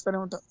రాగానే నేను వస్తూనే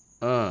ఉంటావు.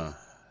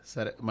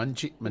 సరే,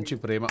 మంచి మంచి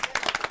ప్రేమ.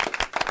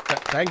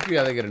 Thank you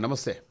Yadagiri.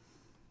 నమస్తే.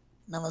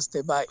 నమస్తే,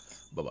 bye.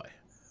 Bye.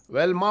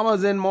 Well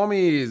మామాస్ and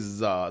mummies,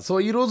 so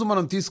ఈరోజు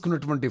మనం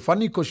తీసుకున్నటువంటి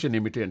ఫన్నీ క్వశ్చన్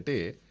ఏమిటి అంటే,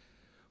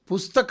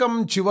 పుస్తకం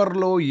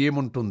చివర్లో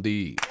ఏముంటుంది?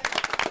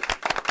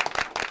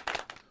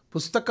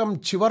 పుస్తకం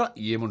చివర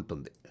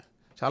ఏముంటుంది?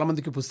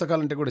 చాలామందికి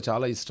పుస్తకాలంటే కూడా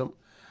చాలా ఇష్టం.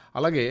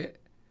 అలాగే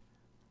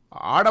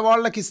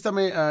ఆడవాళ్ళకి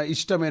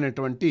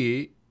ఇష్టమైనటువంటి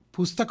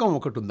పుస్తకం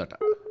ఒకటి ఉందట.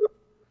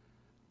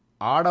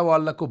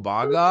 ఆడవాళ్లకు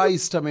బాగా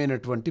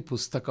ఇష్టమైనటువంటి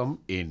పుస్తకం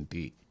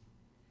ఏంటి?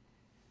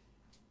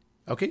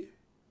 ఓకే,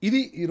 ఇది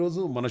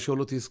ఈరోజు మన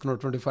షోలో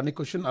తీసుకున్నటువంటి ఫన్నీ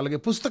క్వశ్చన్. అలాగే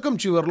పుస్తకం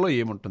చివరిలో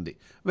ఏముంటుంది?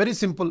 Very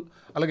simple.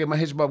 అలాగే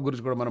మహేష్ బాబు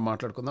గురించి కూడా మనం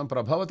మాట్లాడుకుందాం.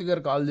 ప్రభావతి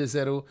గారు కాల్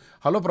చేశారు.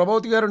 హలో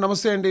ప్రభావతి గారు,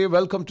 నమస్తే అండి.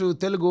 Welcome to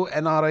Telugu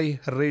NRI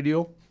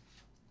radio.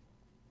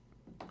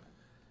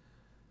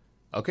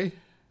 Okay,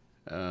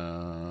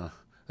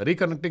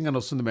 reconnecting అని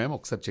వస్తుంది మ్యామ్,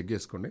 ఒకసారి చెక్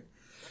చేసుకోండి.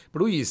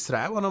 ఇప్పుడు ఈ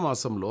శ్రావణ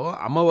మాసంలో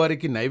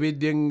అమ్మవారికి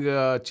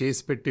నైవేద్యంగా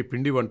చేసి పెట్టే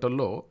పిండి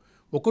వంటల్లో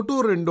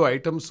 1-2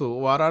 ఐటమ్స్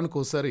వారానికి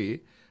ఒకసారి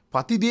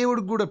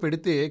పతిదేవుడికి కూడా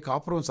పెడితే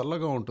కాపురం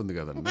చల్లగా ఉంటుంది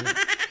కదండి.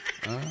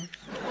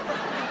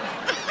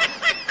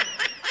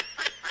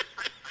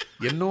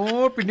 ఎన్నో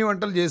పిండి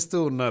వంటలు చేస్తూ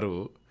ఉన్నారు.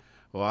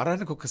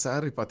 వారానికి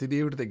ఒకసారి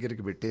పతిదేవుడి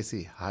దగ్గరికి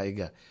పెట్టేసి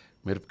హాయిగా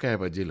మిరపకాయ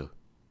బజ్జీలు.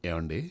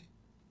 ఏమండి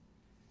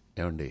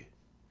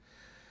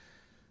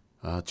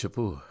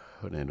చెప్పు,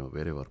 నేను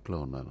వేరే వర్క్లో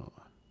ఉన్నాను.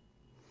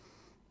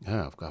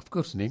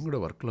 అఫ్కోర్స్ నేను కూడా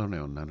వర్క్లోనే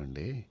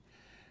ఉన్నానండి.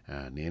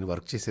 నేను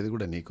వర్క్ చేసేది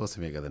కూడా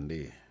నీకోసమే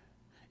కదండి.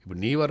 ఇప్పుడు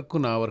నీ వర్క్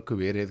నా వర్క్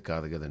వేరేది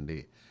కాదు కదండి.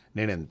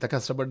 నేను ఎంత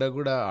కష్టపడ్డా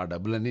కూడా ఆ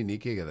డబ్బులన్నీ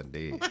నీకే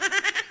కదండి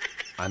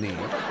అని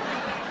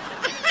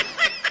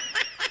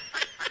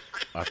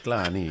అట్లా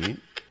అని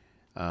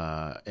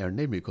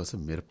ఏమండి మీకోసం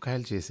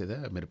మిరపకాయలు చేసేదా,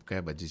 మిరపకాయ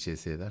బజ్జీ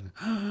చేసేదా?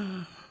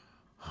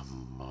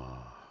 అమ్మా,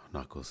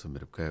 నా కోసం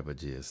మిరపకాయ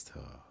బజ్జీ చేస్తా,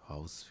 హౌ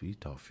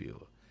స్వీట్ ఆఫ్ యూ.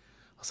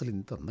 అసలు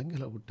ఇంత అందంగా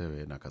ఎలా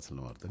పుట్టావే, నాకు అసలు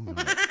నువ్వు అర్థం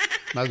కాదు.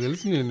 నాకు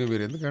తెలుసు నేను,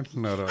 మీరు ఎందుకు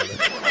అంటున్నారు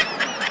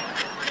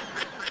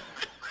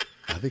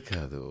అది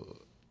కాదు.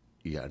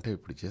 అంటే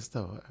ఇప్పుడు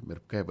చేస్తావా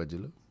మిరపకాయ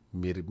బజ్జీలు?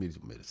 మీరు మీరు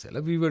మీరు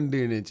సెలవు ఇవ్వండి,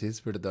 నేను చేసి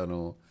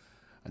పెడతాను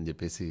అని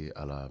చెప్పేసి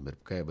అలా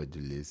మిరపకాయ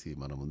బజ్జీలు చేసి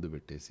మన ముందు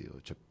పెట్టేసి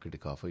చక్కటి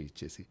కాఫీ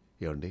ఇచ్చేసి,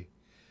 ఏమండి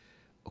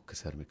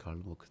ఒక్కసారి మీ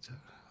కాళ్ళు మొక్కచ్చా,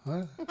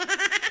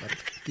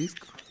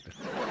 తీసుకో,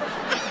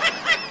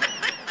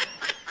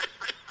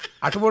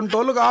 అటువంటి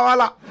వాళ్ళు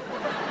కావాలా.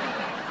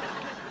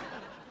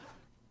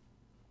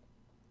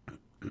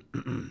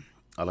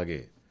 అలాగే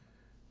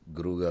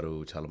గురువు గారు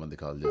చాలామంది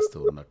కాల్ చేస్తూ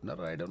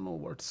ఉన్నట్టున్నారు. I don't know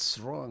what's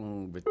wrong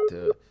with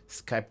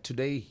Skype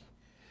today,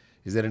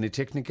 is there any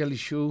technical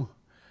issue?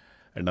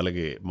 And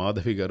అలాగే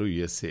మాధవి గారు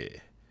యుఎస్ఏ,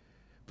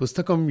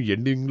 పుస్తకం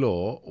ఎండింగ్లో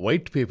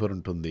వైట్ పేపర్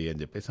ఉంటుంది అని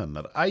చెప్పేసి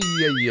అన్నారు.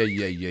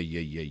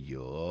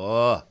 అయ్యయ్యయ్యయ్యయ్యో,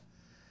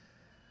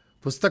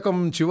 పుస్తకం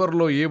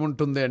చివరిలో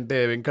ఏముంటుంది అంటే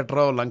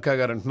వెంకట్రావు లంకా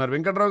గారు అంటున్నారు.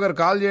 వెంకట్రావు గారు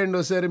కాల్ చేయండి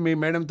ఒకసారి, మీ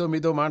మేడంతో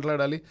మీతో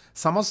మాట్లాడాలి,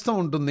 సమస్తం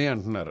ఉంటుంది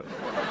అంటున్నారు.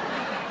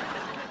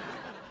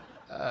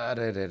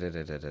 అరే రే రే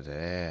రే రే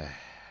రే,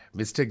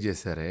 mistake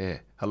చేశారే.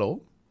 Hello,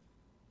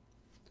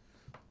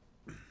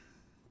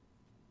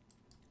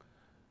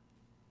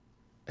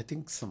 I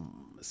think some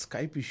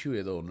Skype issue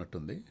ఏదో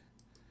ఉన్నట్టుంది.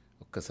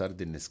 ఒక్కసారి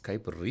దీన్ని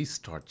స్కైప్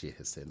రీస్టార్ట్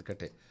చేసేస్తే,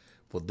 ఎందుకంటే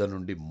పొద్దున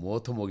నుండి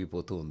మోత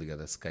మోగిపోతూ ఉంది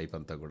కదా స్కైప్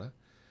అంతా కూడా.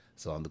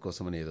 సో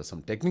అందుకోసమని ఏదో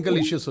some technical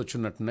issues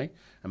వచ్చినట్టున్నాయి.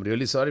 I'm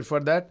really sorry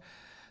for that.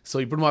 So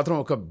ఇప్పుడు మాత్రం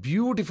ఒక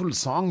బ్యూటిఫుల్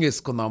సాంగ్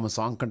వేసుకుందాము.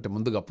 సాంగ్ కంటే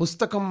ముందుగా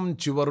పుస్తకం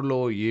చివరిలో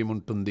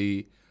ఏముంటుంది,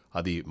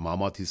 అది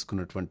మామ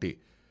తీసుకున్నటువంటి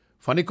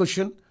ఫనీ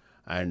క్వశ్చన్.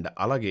 అండ్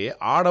అలాగే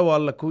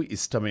ఆడవాళ్లకు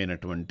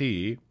ఇష్టమైనటువంటి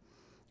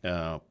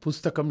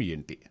పుస్తకం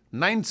ఏంటి?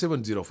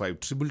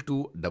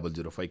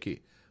 9705222005కి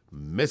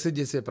మెసేజ్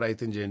చేసే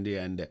ప్రయత్నం చేయండి.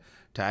 అండ్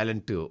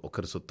టాలెంట్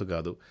ఒకరి సొత్తు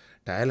కాదు,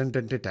 టాలెంట్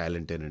అంటే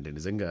టాలెంటేనండి.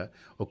 నిజంగా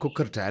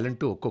ఒక్కొక్కరు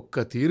టాలెంట్ ఒక్కొక్క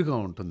తీరుగా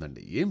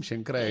ఉంటుందండి. ఏం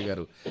శంకరయ్య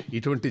గారు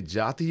ఇటువంటి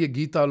జాతీయ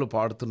గీతాలు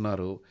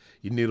పాడుతున్నారు,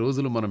 ఇన్ని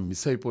రోజులు మనం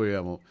మిస్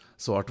అయిపోయాము.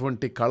 సో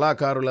అటువంటి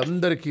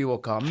కళాకారులందరికీ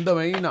ఒక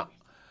అందమైన,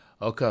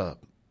 ఒక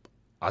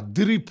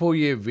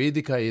అదిరిపోయే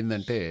వేదిక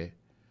ఏంటంటే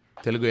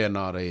తెలుగు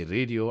ఎన్ఆర్ఐ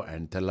రేడియో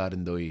అండ్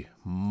తెల్లారిందోయి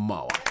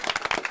మావ.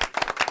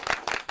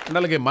 అండ్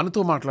అలాగే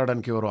మనతో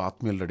మాట్లాడడానికి ఎవరో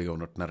ఆత్మీయులు రెడీగా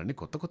ఉన్నట్టున్నారండి.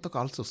 కొత్త కొత్త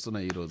కాల్స్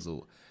వస్తున్నాయి ఈరోజు.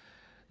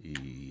 ఈ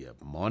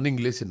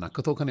మార్నింగ్ లేచి నక్క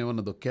తోకను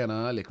ఏమన్నా దొక్కానా,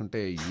 లేకుంటే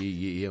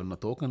ఏమన్నా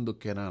తోకను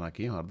దొక్కానా,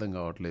 నాకేం అర్థం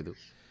కావట్లేదు.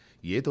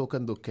 ఏ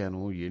తోకను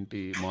దొక్కాను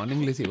ఏంటి?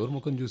 మార్నింగ్ లేచి ఎవరి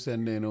ముఖం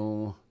చూశాను నేను?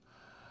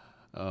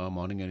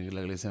 మార్నింగ్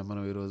ఎన్నికలకు లేసాం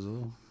మనం ఈరోజు?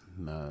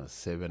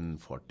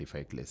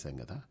 7:45కి లేసాం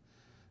కదా.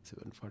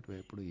 7:45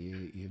 ఎప్పుడు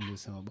ఏం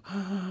చేసాం అబ్బా?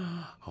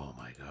 ఓ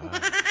మై గాడ్,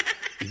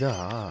 ఇదా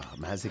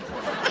మ్యాజిక్.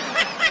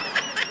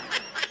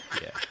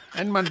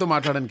 అండ్ మనతో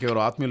మాట్లాడడానికి ఎవరు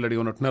ఆత్మీయులు అడిగి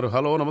ఉన్నట్టున్నారు.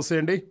 హలో, నమస్తే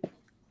అండి.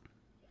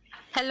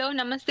 హలో,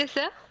 నమస్తే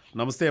సార్.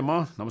 నమస్తే అమ్మా,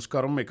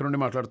 నమస్కారం. ఎక్కడి నుండి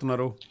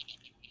మాట్లాడుతున్నారు?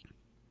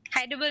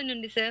 హైదరాబాద్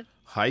నుండి సార్.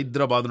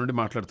 హైదరాబాద్ నుండి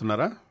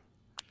మాట్లాడుతున్నారా?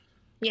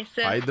 Yes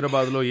sir.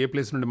 హైదరాబాద్లో ఏ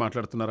ప్లేస్ నుండి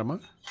మాట్లాడుతున్నారమ్మా?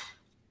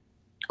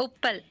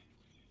 Uppal.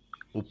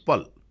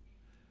 Uppal,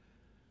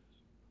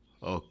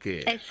 okay.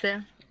 Yes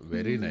sir.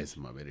 Very nice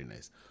అమ్మా, వెరీ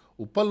నైస్.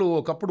 ఉప్పల్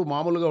ఒకప్పుడు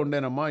మామూలుగా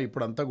ఉండేనమ్మా,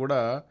 ఇప్పుడంతా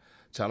కూడా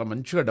చాలా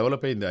మంచిగా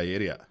డెవలప్ అయింది ఆ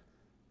ఏరియా.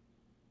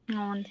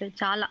 అవును సార్,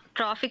 చాలా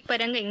ట్రాఫిక్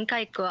పరంగా ఇంకా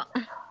ఎక్కువ.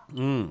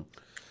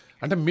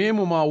 అంటే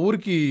మేము మా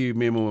ఊరికి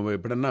మేము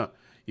ఎప్పుడన్నా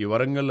ఈ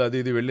వరంగల్ అది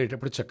ఇది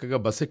వెళ్ళేటప్పుడు చక్కగా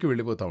బస్ ఎక్కి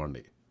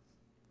వెళ్ళిపోతామండి.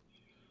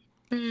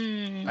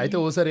 అయితే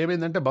ఓసారి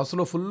ఏమైందంటే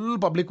బస్సులో ఫుల్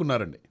పబ్లిక్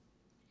ఉన్నారండి.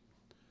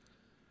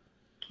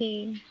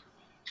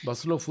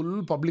 బస్సులో ఫుల్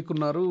పబ్లిక్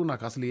ఉన్నారు.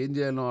 నాకు అసలు ఏం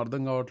చేయాలో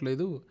అర్థం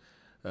కావట్లేదు.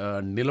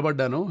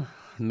 నిలబడ్డ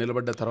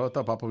తర్వాత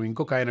పాపం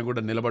ఇంకొక ఆయన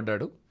కూడా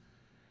నిలబడ్డాడు.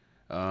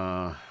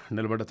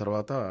 నిలబడ్డ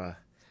తర్వాత,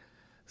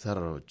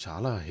 సార్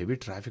చాలా హెవీ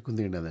ట్రాఫిక్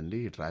ఉంది కదండి,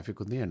 ట్రాఫిక్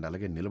ఉంది అండ్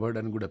అలాగే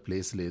నిలబడడానికి కూడా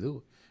ప్లేస్ లేదు,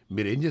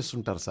 మీరు ఏం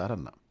చేస్తుంటారు సార్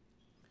అన్న.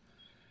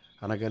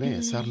 అనగానే,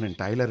 సార్ నేను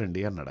టైలర్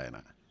అండి అన్నాడు ఆయన.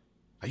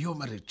 అయ్యో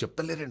మరి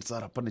చెప్తలేరండి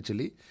సార్ అప్పటి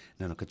నుంచి.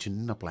 నేను ఒక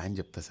చిన్న ప్లాన్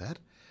చెప్తా సార్,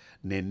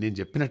 నేను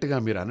చెప్పినట్టుగా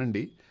మీరు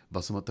అనండి,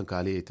 బస్సు మొత్తం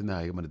ఖాళీ అవుతుంది,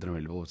 ఆగి మన ఇద్దరం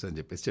వెళ్ళిపోవచ్చు అని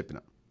చెప్పేసి చెప్పిన.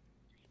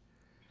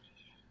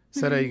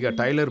 సరే ఇక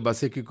టైలర్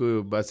బస్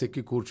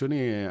ఎక్కి కూర్చొని,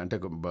 అంటే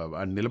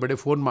నిలబడే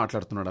ఫోన్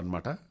మాట్లాడుతున్నాడు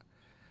అనమాట.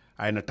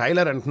 ఆయన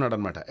టైలర్ అంటున్నాడు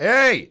అనమాట,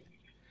 ఏయ్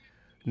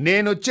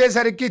నేను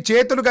వచ్చేసరికి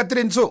చేతులు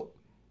కత్తిరించు,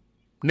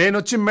 నేను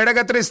వచ్చి మెడ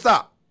కత్తిరిస్తా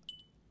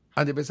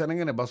అని చెప్పేసి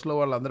అనగానే బస్సులో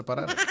వాళ్ళందరూ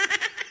పరారు.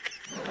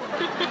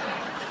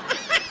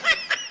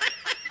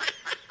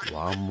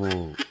 వామ్మో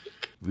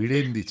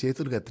వీడేంది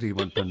చేతులు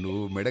కత్తిరియమంటాడు,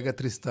 మెడ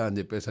కత్తిరిస్తా అని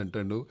చెప్పేసి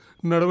అంటాడు.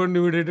 నడవండి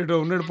వీడేటో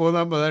ఉన్నాడు,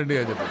 పోదాం పదండి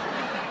అని చెప్పి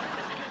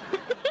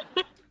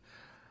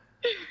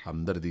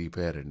అందరు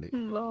దిగిపోయారండి.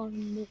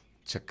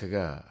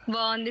 చక్కగా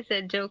బాగుంది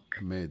సార్ జోక్.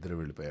 మేము ఇద్దరు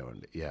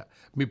వెళ్ళిపోయామండి. యా,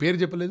 మీ పేరు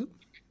చెప్పలేదు?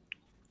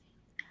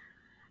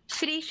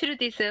 శ్రీ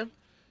శృతి సార్.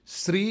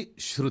 శ్రీ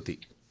శృతి.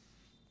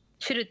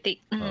 శృతి.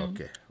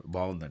 ఓకే,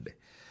 బాగుందండి.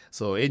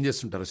 సో ఏం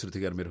చేస్తుంటారు శృతి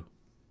గారు మీరు?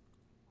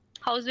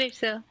 House wife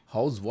sir.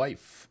 House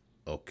wife,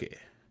 okay.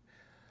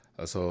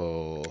 So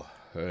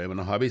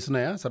ఏమైనా హాబీస్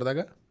ఉన్నాయా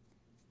సరదాగా?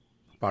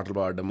 పాటలు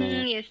పాడడము?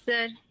 Yes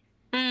sir.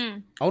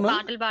 అవునా?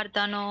 పాటలు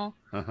పాడతాను,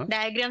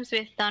 డయాగ్రామ్స్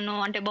వేస్తాను,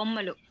 అంటే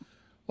బొమ్మలు.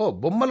 ఓ,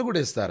 బొమ్మలు కూడా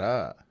వేస్తారా?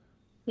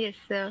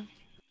 Yes sir.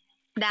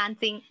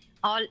 Dancing,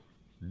 all.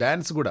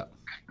 Dance కూడా?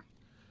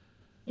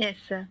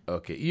 Yes sir.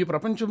 ఓకే. ఈ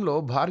ప్రపంచంలో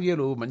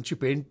భార్యలు మంచి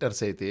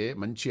పెయింటర్స్ అయితే,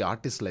 మంచి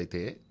ఆర్టిస్టులు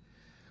అయితే,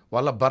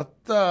 వాళ్ళ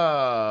భర్త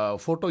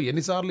ఫోటో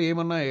ఎన్నిసార్లు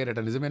ఏమన్నా వేయరట,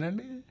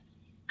 నిజమేనండి?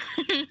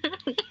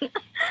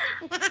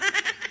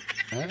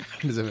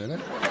 నిజమేనా?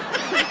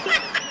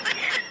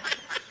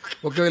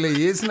 ఒకవేళ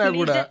వేసినా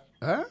కూడా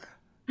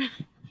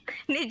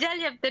నిజాలు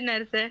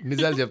చెప్తున్నారు సార్.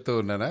 నిజాలు చెప్తూ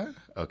ఉన్నానా?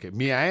 ఓకే.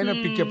 మీ ఆయన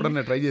పిక్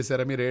ఎప్పుడన్నా ట్రై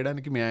చేశారా మీరు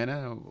వేయడానికి, మీ ఆయన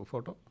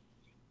ఫోటో?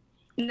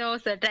 నో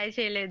సార్, ట్రై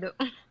చేయలేదు.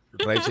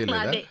 ట్రై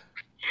చేయలేదా?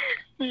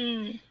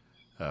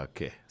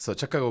 ఓకే. సో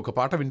చక్కగా ఒక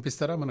పాట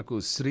వినిపిస్తారా మనకు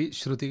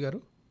శృతి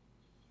గారు?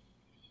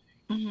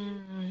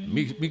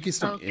 మీకు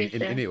ఇష్టం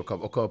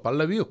ఒక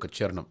పల్లవి, ఒక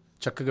చరణం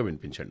చక్కగా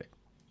వినిపించండి.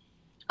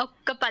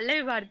 ఒక్క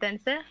పల్లవి పాడతాను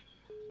సార్.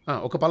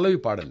 ఒక పల్లవి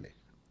పాడండి.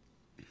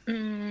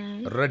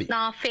 రెడీ.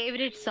 నా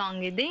ఫేవరెట్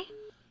సాంగ్ ఇది.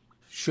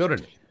 షూర్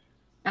అండి.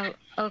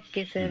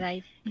 Okay sir.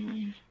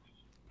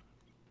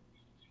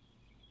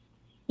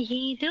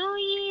 ఏదో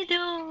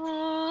ఏదో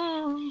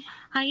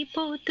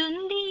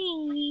అయిపోతుంది,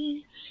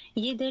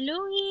 ఎదలో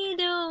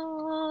ఏదో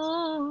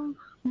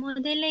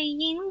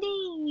మొదలయ్యింది,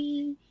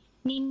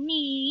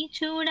 నిన్నే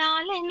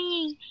చూడాలని,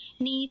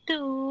 నీతో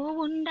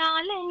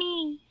ఉండాలని,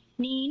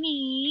 నేనే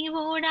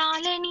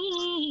ఓడాలని,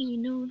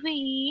 నువ్వే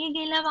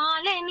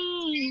గెలవాలని,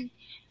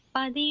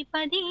 పదే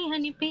పదే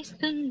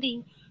అనిపిస్తుంది,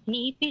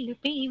 నీ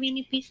పిలుపే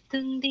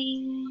వినిపిస్తుంది.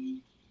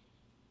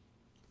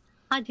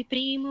 అది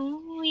ప్రేమో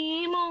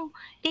ఏమో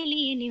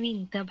తెలియని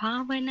వింత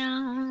భావన,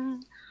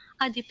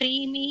 అది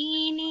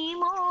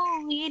ప్రేమేనేమో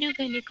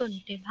ఎరుగని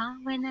కొంటె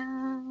భావన.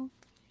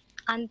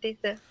 అంతే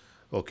సార్.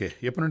 ఓకే.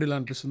 ఎప్పటి నుండి ఇలా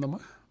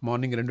అనిపిస్తుందమ్మా?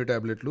 మార్నింగ్ 2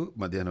 టాబ్లెట్లు,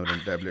 మధ్యాహ్నం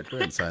 2 టాబ్లెట్లు,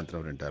 అండ్ సాయంత్రం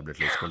 2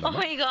 టాబ్లెట్లు వేసుకోండి.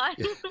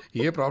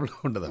 ఏ ప్రాబ్లం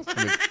ఉండదా?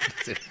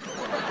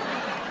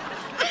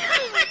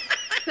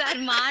 సార్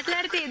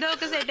మాట్లాడితే ఏదో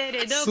ఒక సెటర్,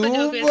 ఏదో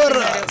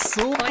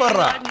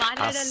సూపర్.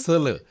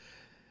 అస్సలు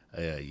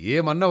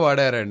ఏమన్నా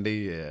వాడారండి.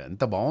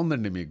 ఎంత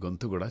బాగుందండి మీ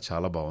గొంతు కూడా,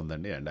 చాలా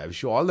బాగుందండి. And I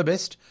wish you all the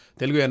best.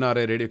 Telugu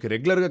NRI రేడియోకి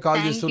రెగ్యులర్గా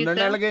కాల్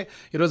చేస్తుండండి. అలాగే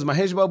ఈరోజు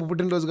మహేష్ బాబు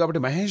పుట్టినరోజు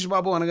కాబట్టి మహేష్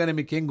బాబు అనగానే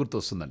మీకు ఏం గుర్తు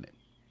వస్తుందండి?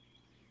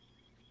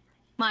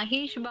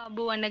 మహేష్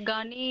బాబు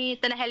అనగానే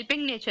తన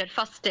helping nature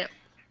first.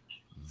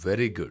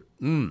 Very good,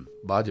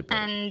 బాగా చెప్పారు.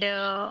 And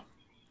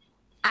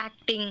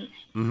acting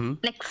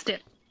next.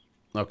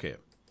 Okay.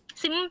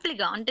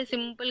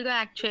 Simple గా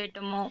యాక్ట్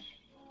చేయటము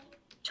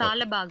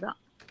చాలా బాగా.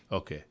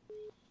 ఓకే.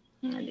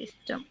 అది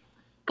ఇష్టం.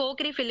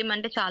 పోకిరి ఫిలిం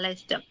అంటే చాలా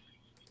ఇష్టం.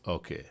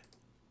 ఓకే.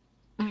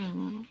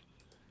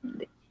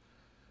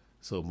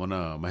 సో మన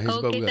మహేష్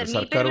బాబు గారు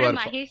సర్కార్ వారు.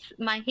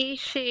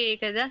 మహేష్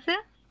కదా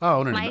సార్?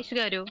 అవునండి, మహేష్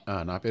గారు.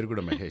 నా పేరు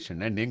కూడా మహేష్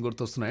అండి. నేను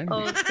గుర్తొస్తున్నాయండి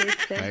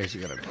మహేష్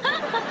గారు.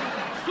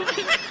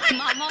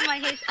 మామా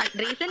మహేష్.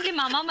 రీసెంట్లీ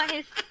మామా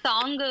మహేష్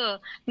సాంగ్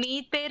మీ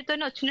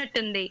పేరుతోనే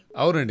వచ్చినట్టుంది.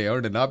 అవునండి,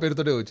 నా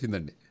పేరుతోనే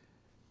వచ్చిందండి.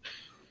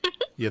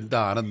 ఎంత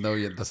ఆనందం,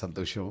 ఎంత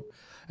సంతోషం.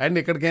 అండ్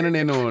ఎక్కడికైనా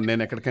నేను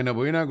ఎక్కడికైనా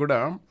పోయినా కూడా,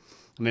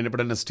 నేను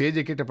ఎప్పుడైనా స్టేజ్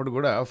ఎక్కేటప్పుడు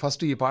కూడా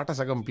ఫస్ట్ ఈ పాట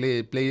సగం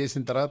ప్లే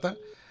చేసిన తర్వాత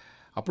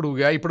అప్పుడు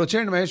ఇప్పుడు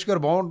వచ్చేయండి మహేష్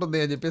గారు బాగుంటుంది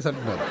అని చెప్పేసి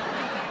అంటున్నారు.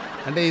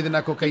 అంటే ఇది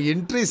నాకు ఒక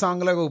ఎంట్రీ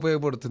సాంగ్ లాగా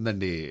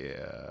ఉపయోగపడుతుందండి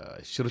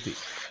శృతి.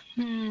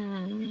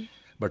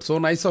 But so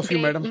nice of you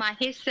madam.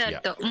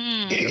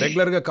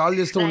 Regular గా కాల్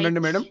చేస్తూ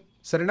ఉండండి మేడం,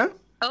 సరేనా?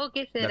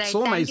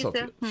 So nice of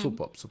you.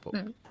 Super.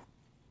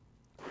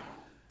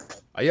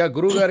 అయ్యా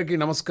గురువు గారికి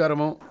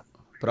నమస్కారము,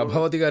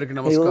 ప్రభావతి గారికి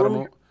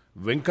నమస్కారము,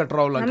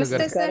 వెంకట్రావు లంక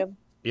గారికి.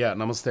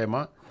 నమస్తే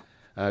అమ్మా.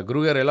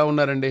 గురుగారు ఎలా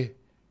ఉన్నారండి?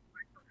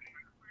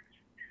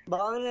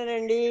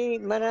 బాగున్నానండి.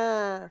 మన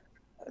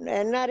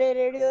ఎన్ఆర్ఐ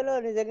రేడియోలో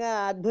నిజంగా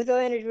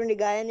అద్భుతమైనటువంటి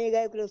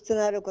గాయకులు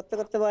వస్తున్నారు,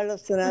 కొత్త వాళ్ళు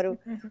వస్తున్నారు.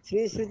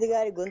 శ్రీశృతి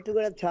గారి గొంతు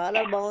కూడా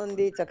చాలా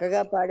బాగుంది,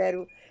 చక్కగా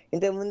పాడారు.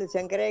 ఇంతకుముందు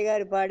శంకరయ్య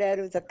గారు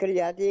పాడారు చక్కటి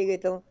జాతీయ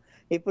గీతం.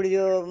 ఇప్పుడు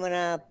మన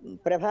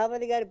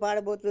ప్రభావతి గారు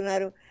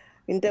పాడబోతున్నారు.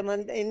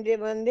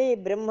 ఇంతమంది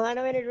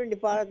బ్రహ్మాండమైనటువంటి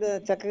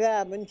చక్కగా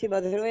మంచి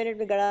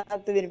మధురమైనటువంటి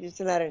గళాలతో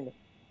వినిపిస్తున్నారండి.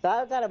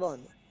 చాలా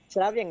బాగుంది,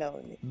 శ్రావ్యంగా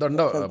ఉంది.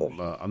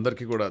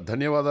 అందరికీ కూడా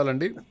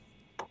ధన్యవాదాలండి.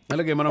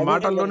 అలాగే మన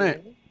మాటల్లోనే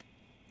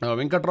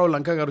వెంకట్రావు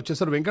లంక గారు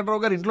వచ్చేసారు.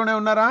 వెంకట్రావు గారు ఇంట్లోనే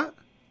ఉన్నారా?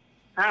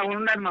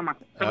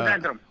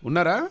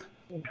 ఉన్నారా?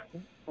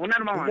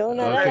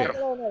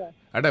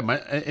 అంటే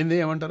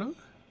ఏమంటారు,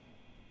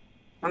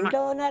 ఇంట్లో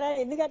ఉన్నారా?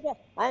 ఎందుకంటే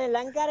ఆయన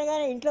లంకార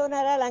గారు ఇంట్లో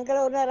ఉన్నారా,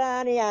 లంకలో ఉన్నారా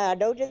అని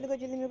డౌట్ ఎందుకు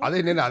వచ్చింది? అదే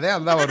నేను అదే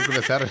అందాం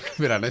అనుకున్నా సార్,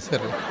 మీరు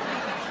అనేసారు.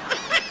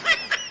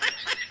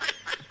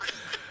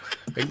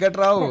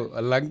 వెంకట్రావు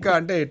లంక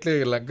అంటే ఎట్లా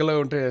లంకలో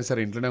ఉంటే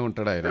సార్ ఇంట్లోనే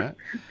ఉంటాడు ఆయన.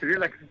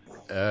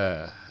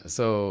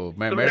 సో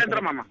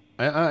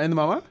ఏంది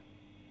మామ?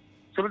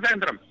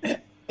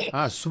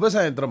 శుభ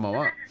సాయంత్రం మామ.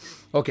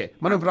 ఓకే,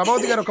 మనం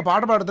ప్రభావతి గారు ఒక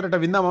పాట పాడుతారట,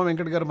 విందామా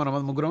వెంకట్ గారు? మనం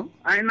ముగ్గురం.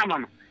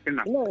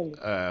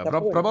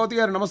 ప్రభావతి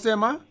గారు నమస్తే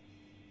అమ్మా.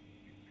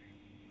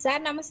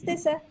 సార్ నమస్తే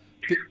సార్.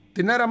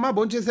 తిన్నారమ్మా?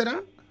 భోంచేసారా?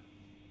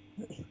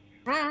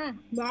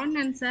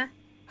 బాగున్నాను సార్.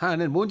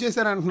 నేను ఫోన్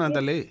చేశాను అంటున్నాను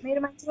తల్లి.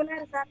 మీరు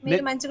మంచిగున్నారా సార్?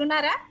 మీరు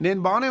మంచిగున్నారా? నేను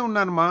బాగానే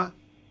ఉన్నానమ్మా.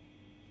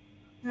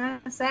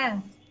 సార్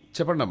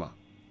చెప్పండి అమ్మా.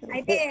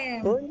 అయితే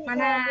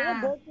మన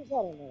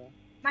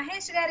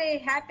మహేష్ గారి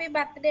హ్యాపీ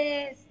బర్త్డే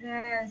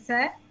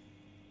సార్.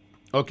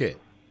 ఓకే.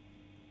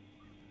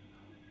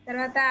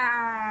 తర్వాత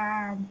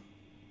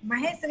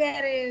మహేష్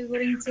గారి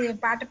గురించి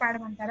పాట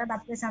పాడమంటారా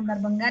బర్త్డే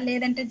సందర్భంగా,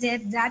 లేదంటే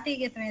జాతీయ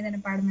గీతం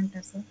ఏదైనా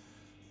పాడమంటారు సార్?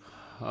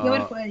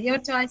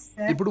 ఎవరి చాయిస్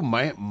సార్? ఇప్పుడు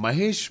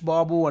మహేష్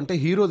బాబు అంటే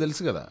హీరో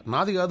తెలుసు కదా,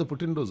 నాది కాదు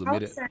పుట్టినరోజు.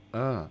 మీరే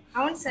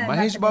అవును సార్.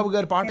 మహేష్ బాబు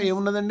గారి పాట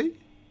ఏమున్నదండి?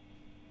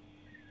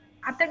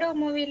 అతడు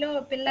మూవీలో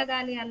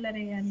పిల్లగాలి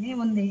అల్లరి అని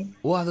ఉంది.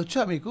 ఓ, అది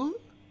వచ్చా మీకు?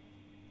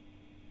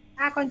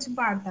 కొంచెం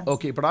పాడతాను.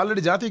 ఓకే, ఇప్పుడు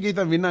ఆల్రెడీ జాతీయ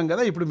గీతం విన్నాం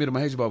కదా, ఇప్పుడు మీరు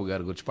మహేష్ బాబు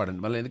గారి గురించి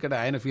పాడండి మళ్ళీ, ఎందుకంటే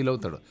ఆయన ఫీల్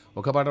అవుతాడు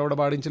ఒక పాట కూడా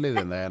పాడించలేదు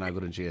ఆయన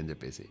గురించి అని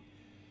చెప్పేసి.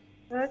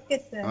 ఓకే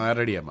సార్,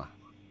 రెడీ అమ్మా.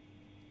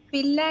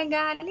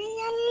 పిల్లగాలి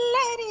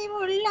అల్లరి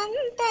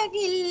ఉళ్ళంత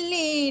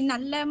గిల్లి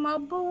నల్ల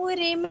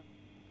మబ్బూరి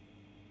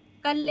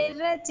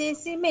కల్లెర్ర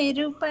చేసి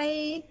మెరుపై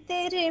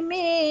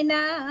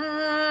తెరిమేనా,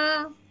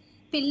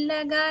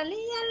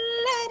 పిల్లగాలి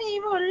అల్లరి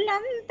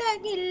ఒళ్ళంత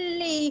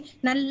గిల్లి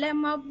నల్ల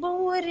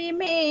మబ్బూరి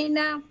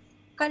మేనా,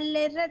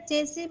 కల్లెర్ర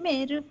చేసి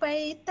మెరుపై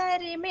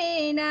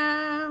తరిమేనా,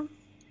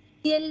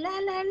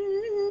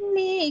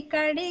 ఎల్లలన్నీ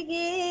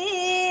కడిగే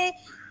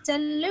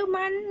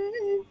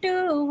చల్లుమంటూ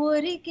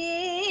ఊరికే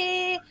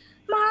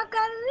మా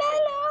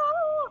కళ్ళలో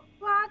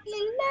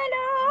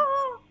వాకిళ్ళలో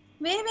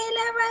వేవేల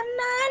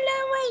వర్ణాల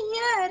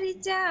వయ్యారి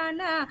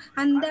జాన,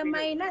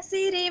 అందమైన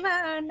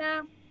సిరివాన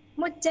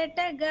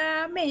ముచ్చటగా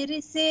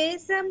మెరిసే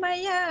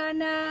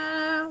సమయాన,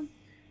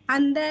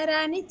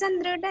 అందరాని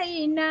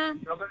చంద్రుడైనా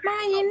మా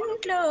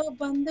ఇంట్లో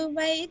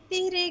బంధువై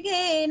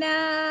తిరిగేనా,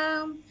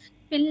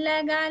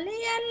 పిల్లగాలి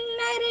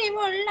అల్లరి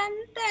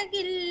ఒళ్ళంత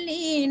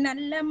గిల్లి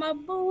నల్ల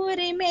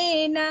మబ్బూరి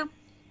మేనా,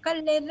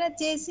 కల్లెర్ర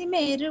చేసి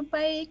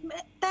మేరుపై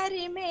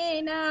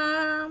తరిమేనా,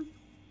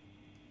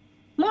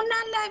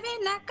 మునల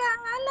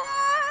వెనకాల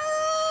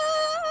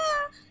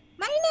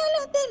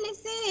మైనలు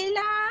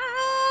తెలిసేలా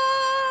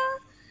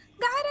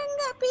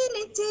గారంగా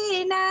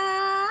పిలిచేనా,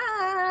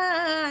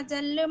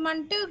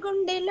 జల్లుమంటూ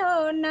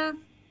గుండెలోన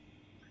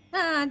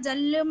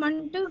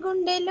జల్లుమంటూ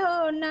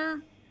గుండెలోన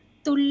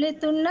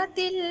తుళ్ళుతున్న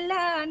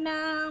తిల్లానా,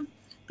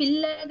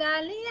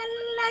 పిల్లగాలి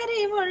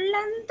అల్లరి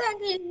ఒళ్ళంత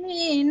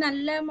గిల్లి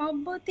నల్ల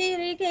మబ్బు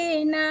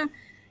తిరిగేనా,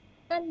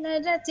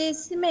 కల్లెర్ర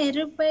చేసి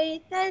మెరుపై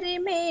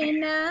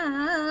తరిమేనా.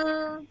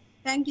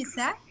 Thank you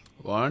sir.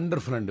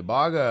 వండర్ఫుల్ అండి,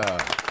 బాగా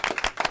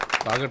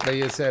ట్రై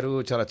చేశారు,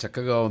 చాలా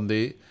చక్కగా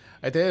ఉంది.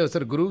 అయితే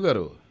ఒకసారి గురువు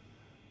గారు,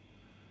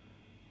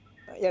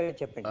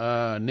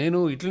 నేను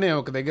ఇట్లనే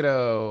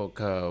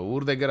ఒక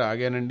ఊరు దగ్గర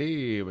ఆగానండి,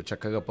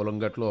 చక్కగా పొలం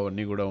గట్లు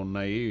అవన్నీ కూడా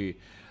ఉన్నాయి.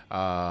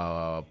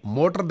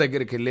 మోటార్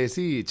దగ్గరికి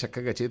వెళ్ళేసి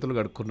చక్కగా చేతులు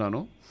కడుక్కున్నాను.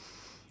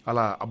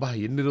 అలా అబ్బా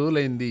ఎన్ని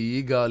రోజులైంది ఈ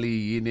గాలి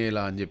ఈ నేల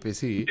అని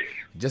చెప్పేసి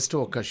జస్ట్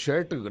ఒక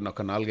షర్ట్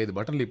ఒక 4-5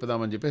 బటన్లు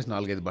ఇప్పుదామని చెప్పేసి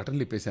 4-5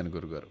 బటన్లు ఇప్పేశాను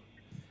గురుగారు.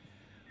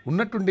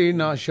 ఉన్నట్టుండి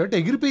నా షర్ట్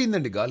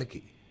ఎగిరిపోయిందండి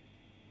గాలికి.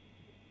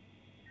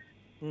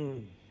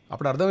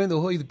 అప్పుడు అర్థమైంది,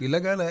 ఓహో ఇది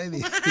పిల్లగాల, ఇది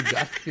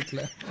గాలి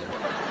ఇట్లా.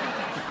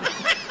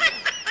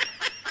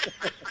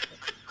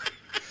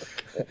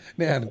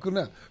 నేను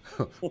అనుకున్నా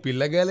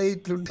పిల్లగాలే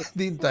ఇట్లుంటే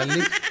దీని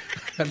తల్లి.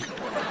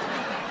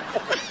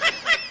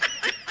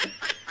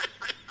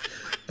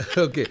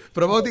 ఓకే,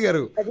 ప్రభావతి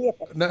గారు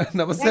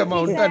నమస్తే అమ్మా,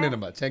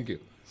 ఉంటానేనమ్మా. Thank you.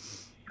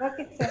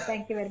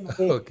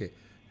 ఓకే,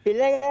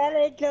 పిల్లగాలు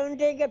ఎట్లా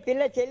ఉంటే ఇంకా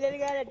పిల్ల చెల్లెలు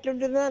గారు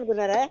ఎట్లుంటుందో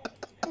అనుకున్నారా?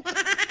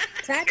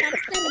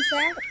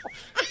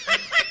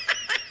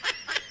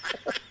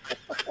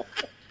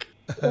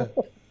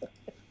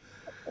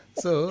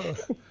 సో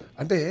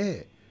అంటే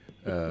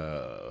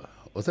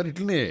ఒకసారి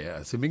ఇట్లనే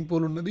స్విమ్మింగ్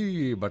పూల్ ఉన్నది,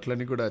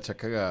 బట్టలన్నీ కూడా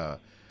చక్కగా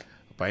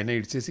పైన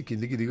ఇడ్చేసి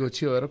కిందికి దిగి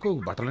వచ్చే వరకు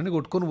బట్టలన్నీ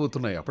కొట్టుకొని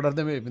పోతున్నాయి. అప్పుడు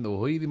అర్థమైపోయింది,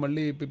 ఓహో ఇది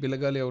మళ్ళీ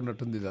పిల్లగాలి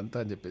ఉన్నట్టుంది ఇదంతా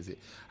అని చెప్పేసి.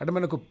 అంటే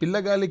మనకు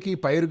పిల్లగాలికి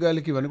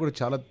పైరుగాలికి ఇవన్నీ కూడా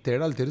చాలా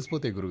తేడాలు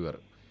తెలిసిపోతాయి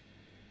గురుగారు.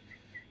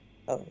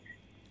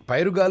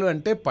 పైరుగాలు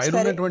అంటే పైరు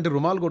ఉన్నటువంటి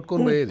రుమాలు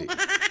కొట్టుకొని పోయేది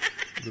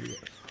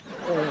గురుగారు.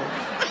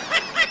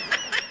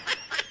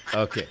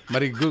 ఓకే,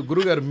 మరి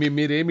గురుగారు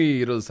మీరేమి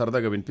ఈరోజు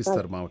సరదాగా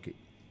వినిపిస్తారు మామకి?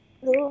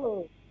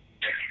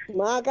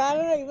 మా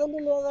కాలంలో ఇవన్నీ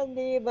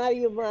లేవండి.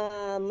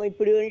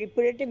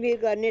 ఇప్పుడంటే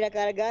మీకు అన్ని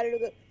రకాల గాలులు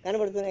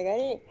కనబడుతున్నాయి,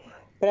 కానీ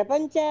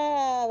ప్రపంచ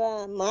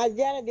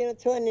మాధ్యాల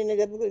దినోత్సవం నిన్న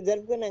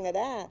జరుపుకున్నాం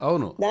కదా,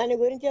 అవును, దాని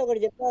గురించి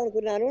ఒకటి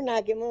చెప్పాలనుకున్నాను.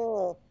 నాకేమో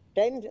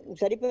టైం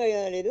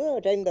సరిపోలేదు,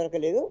 టైం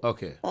దొరకలేదు.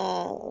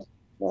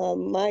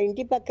 మా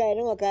ఇంటి పక్క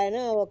ఒక ఆయన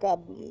ఒక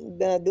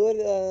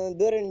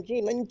దూరం నుంచి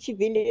మంచి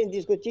పిల్లిని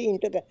తీసుకొచ్చి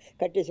ఇంట్లో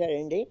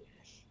కట్టేశాడండి.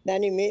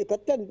 దాన్ని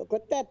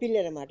కొత్త పిల్లి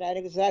అనమాట,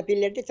 ఆయనకు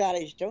పిల్లి అంటే చాలా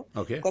ఇష్టం.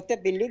 కొత్త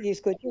పిల్లి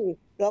తీసుకొచ్చి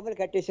లోపల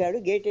కట్టేశాడు,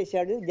 గేట్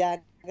వేసాడు,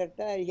 జాగ్రత్త.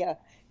 ఇక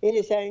ఏం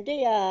చేశాడంటే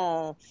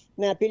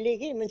నా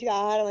పిల్లికి మంచిగా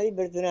ఆహారం అది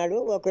పెడుతున్నాడు.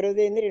 1 రోజు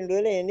అయింది, 2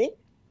 రోజులు అయింది.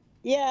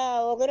 ఇక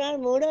 1 రోజు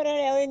 3వ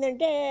రోజు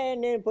ఏమైందంటే,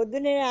 నేను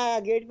పొద్దున్నే ఆ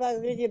గేట్ పాస్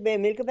నుంచి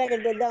మిల్క్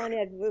ప్యాకెట్ తెద్దామని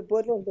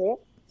పోతుంటే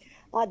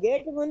ఆ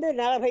గేట్ ముందు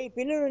 40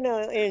 పిల్లులు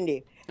ఉన్నాయండి.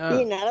 ఈ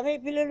 40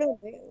 పిల్లులు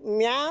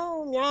మ్యావ్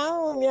మ్యావ్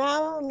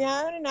మ్యావ్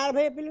మ్యావ్ అని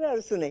 40 పిల్లులు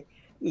అరుస్తున్నాయి.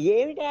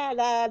 ఏమిటా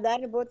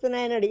దాన్ని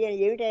పోతున్నాయని అడిగాను.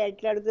 ఏమిటా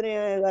ఎట్లా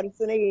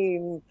అరుస్తున్నాయి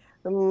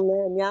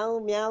మ్యావ్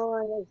మ్యావ్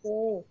అని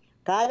వస్తున్నాయి.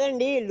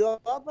 కాదండి,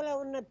 లోపల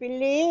ఉన్న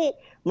పిల్లి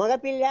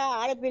మగపిల్ల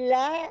ఆడపిల్ల,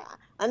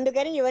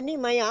 అందుకని ఇవన్నీ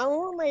మయావు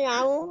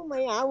మయావు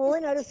మయావు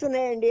అని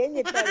అరుస్తున్నాయండి అని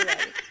చెప్పాడు.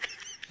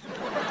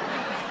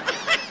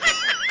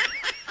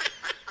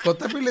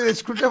 కొత్త పిల్లి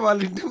తెచ్చుకుంటే వాళ్ళ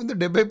ఇంటి ముందు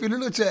 70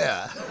 పిల్లులు వచ్చాయా?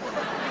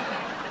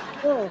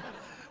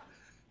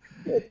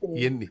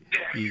 ఎన్ని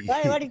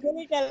వాడికి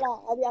తెలియటల్లా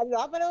అది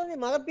లోపల ఉంది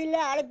మగపిల్ల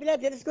ఆడపిల్ల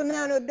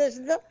తెలుసుకుందాం అనే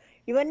ఉద్దేశంతో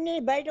ఇవన్నీ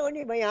బయట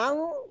ఉండి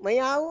మయావు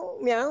మయావు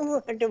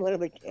మ్యావు అంటే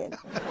మొదలుపెట్టాను.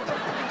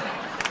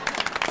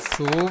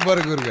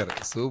 సూపర్ గురుగారు,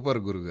 సూపర్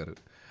గురుగారు.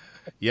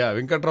 యా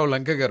వెంకట్రావు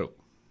లంక గారు,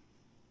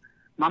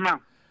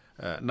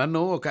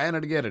 నన్ను ఒక ఆయన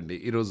అడిగారండి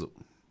ఈరోజు,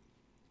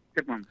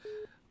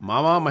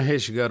 మామా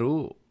మహేష్ గారు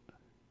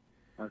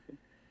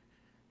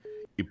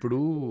ఇప్పుడు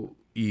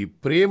ఈ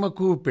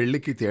ప్రేమకు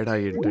పెళ్లికి తేడా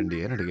ఏంటండి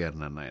అని అడిగారు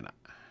నన్ను ఆయన.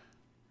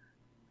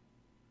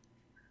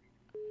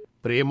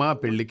 ప్రేమ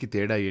పెళ్లికి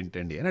తేడా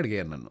ఏంటండి అని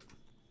అడిగారు నన్ను.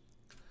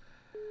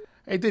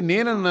 అయితే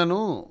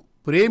నేనన్నాను,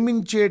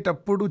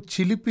 ప్రేమించేటప్పుడు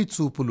చిలిపి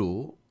చూపులు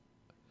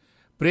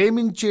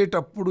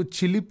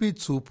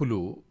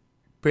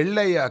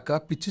పెళ్ళయ్యాక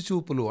పిచ్చి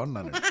చూపులు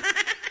అన్నాను.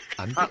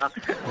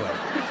 అంతే.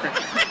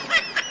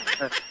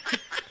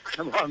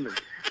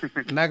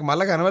 నాకు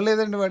మళ్ళా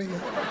కనవలేదండి వాడికి.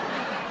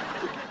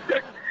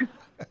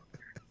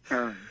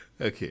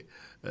 ఓకే,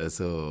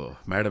 సో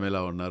మేడం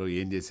ఎలా ఉన్నారు,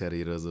 ఏం చేశారు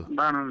ఈరోజు?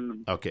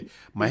 ఓకే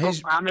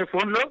మహేష్, ఆమె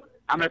ఫోన్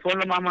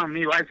లో మామ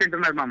మీ వాయిస్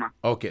వింటున్నారు మామ.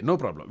 ఓకే, నో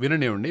ప్రాబ్లం,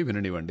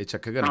 విననివ్వండి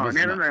చక్కగా.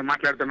 నేను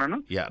మాట్లాడుతున్నాను.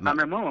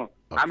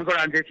 ఆమె కూడా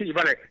ఆన్ చేసి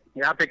ఇవ్వలే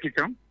app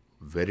ఎక్కించాం.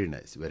 Very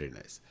nice, very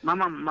nice.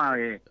 మామ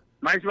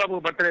మహేష్ బాబు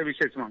బర్త్డే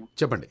విషెస్ మామ.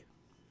 చెప్పండి.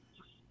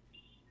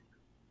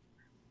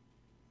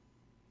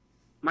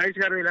 మహేష్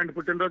గారు ఇలాంటి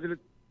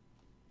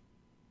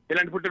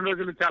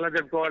పుట్టినరోజులు చాలా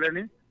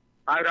జరుపుకోవాలని,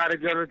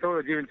 ఆరోగ్యాలతో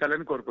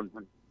జీవించాలని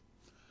కోరుకుంటున్నాను.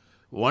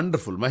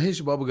 వండర్ఫుల్.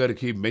 మహేష్ బాబు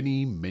గారికి many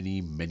many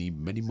many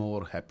many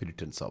more happy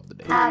returns of the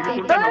day.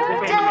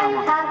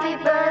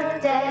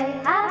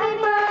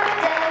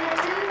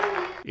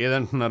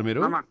 ఏదంటున్నారు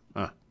మీరు?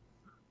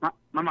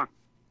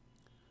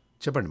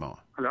 చెప్పండి మామ.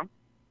 హలో,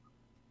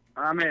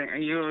 ఆమె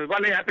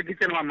ఇవాళ యాప్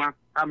ఇచ్చాను మామ.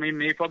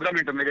 మీ ప్రోగ్రామ్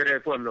ఉంటుంది వేరే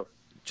ఫోన్ లో.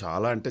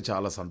 చాలా అంటే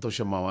చాలా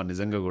సంతోషం మామ,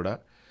 నిజంగా కూడా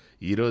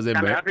ఈ రోజే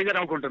హ్యాపీగా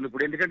నవ్వుకుంటుంది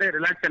ఇప్పుడు, ఎందుకంటే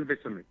రిలాక్స్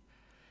అనిపిస్తుంది.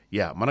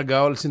 యా, మనకు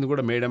కావాల్సింది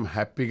కూడా మేడం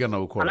హ్యాపీగా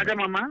నవ్వుకోవాలి. అలాగే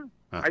మామ.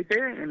 అయితే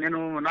నేను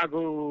నాకు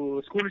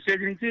స్కూల్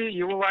స్టేజ్ నుంచి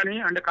యువవాణి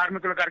అంటే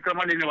కార్మికుల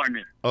కార్యక్రమాలు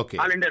వినేవాడిని,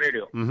 ఆల్ ఇండియా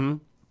రేడియో.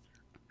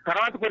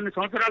 తర్వాత కొన్ని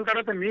సంవత్సరాల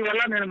తర్వాత మీ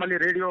వల్ల నేను మళ్ళీ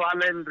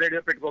ఆన్లైన్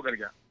రేడియో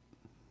పెట్టుకోగలిగా.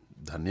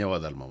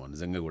 ధన్యవాదాలు మామ,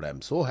 నిజంగా కూడా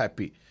ఐఎమ్ సో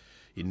హ్యాపీ.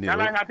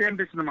 చాలా హ్యాపీ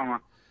అనిపిస్తుంది మామ.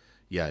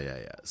 యా,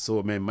 సో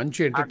మేము మంచి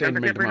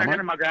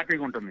ఎంటర్టైన్మెంట్ మాకు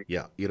హ్యాపీగా ఉంటుంది.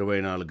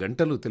 24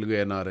 గంటలు తెలుగు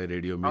ఎన్ఆర్ఐ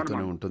రేడియో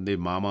మీతోనే ఉంటుంది.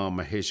 మామ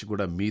మహేష్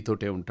కూడా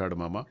మీతోటే ఉంటాడు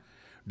మామ.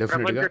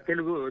 డెఫినెట్ గా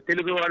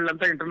తెలుగు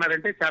వాళ్ళంతా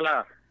వింటున్నారంటే చాలా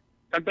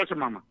సంతోషం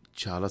మామ.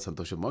 చాలా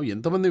సంతోషం మామ.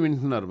 ఎంతమంది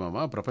వింటున్నారు మామ?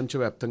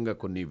 ప్రపంచవ్యాప్తంగా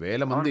కొన్ని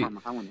వేల మంది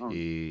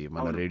ఈ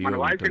మన రేడియో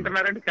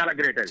వింటున్నారంటే చాలా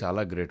గ్రేట్.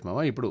 చాలా గ్రేట్ మామ.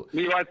 ఇప్పుడు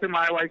మీ వాయిస్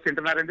మా వాయిస్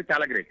వింటున్నారంటే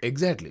చాలా గ్రేట్.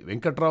 ఎగ్జాక్ట్లీ.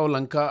 వెంకట్రావు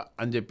లంక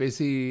అని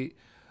చెప్పేసి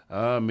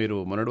మీరు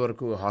మొన్నటి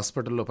వరకు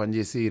హాస్పిటల్లో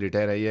పనిచేసి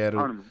రిటైర్ అయ్యారు.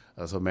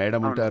 సో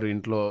మేడం ఉంటారు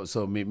ఇంట్లో. సో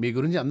మీ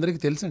గురించి అందరికీ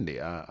తెలుసండి.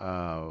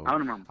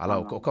 అలా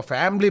ఒక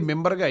ఫ్యామిలీ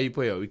మెంబర్ గా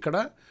అయిపోయావు ఇక్కడ.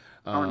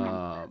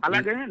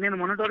 అలాగే నేను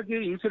మొన్నటి వరకు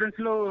ఇన్సూరెన్స్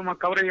లో మాకు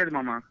కవర్ అయ్యేది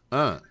మామ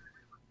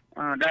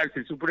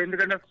డయాలసిస్. ఇప్పుడు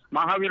ఎందుకంటే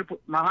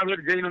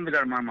మహావీర్ జైన్ ఉంది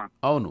కదా మామ.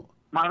 అవును,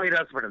 మహావీర్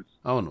హాస్పిటల్స్.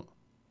 అవును,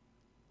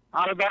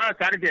 వాళ్ళ ద్వారా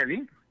చారిటీ అది.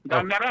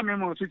 దాని ద్వారా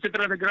మేము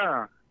సుచిత్ర దగ్గర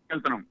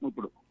వెళ్తున్నాం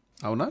ఇప్పుడు.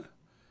 అవునా?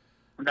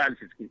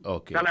 డయాలసిస్ కి.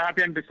 చాలా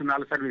హ్యాపీ అనిపిస్తుంది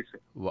వాళ్ళ సర్వీస్.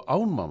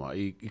 అవును మామ.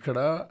 ఇక్కడ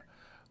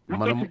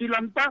సిటీలో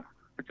అంతా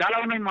చాలా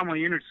ఉన్నాయి మామ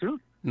యూనిట్స్.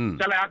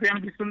 చాలా హ్యాపీ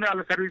అనిపిస్తుంది.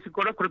 వాళ్ళ సర్వీస్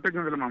కూడా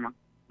కృతజ్ఞతలు మామ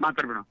మా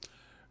తరఫున.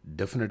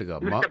 డెఫినెట్ గా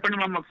చెప్పండి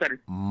మామ ఒకసారి.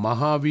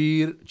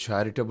 Mahavir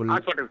charitable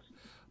hospitals,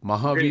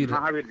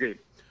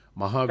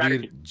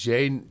 Mahavir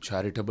Jain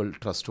charitable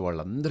trust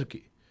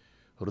వాళ్ళందరికీ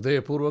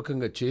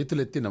హృదయపూర్వకంగా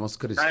చేతులెత్తి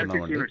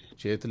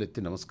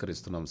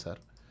నమస్కరిస్తున్నాం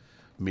సార్.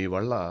 మీ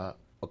వల్ల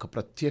ఒక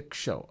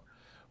ప్రత్యక్ష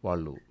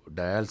వాళ్ళు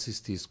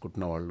డయాలసిస్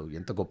తీసుకుంటున్న వాళ్ళు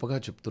ఎంత గొప్పగా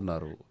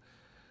చెప్తున్నారు.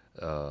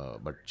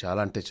 బట్ చాలా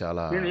అంటే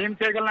చాలా నేను ఏం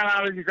చేయగలను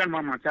ఆలోచించాను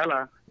మామ. చాలా,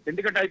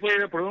 ఎందుకంటే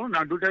అయిపోయేటప్పుడు నా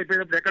డ్యూటీ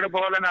అయిపోయేటప్పుడు ఎక్కడ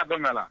పోవాలని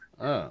అర్థం కాల.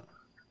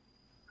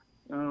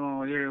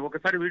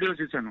 ఒకసారి వీడియో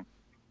చూశాను.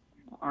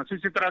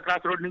 సుచిత్ర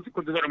క్రాస్ రోడ్ నుంచి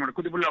కొద్ది దూరం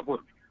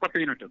కుతుబుల్లాపూర్ కొత్త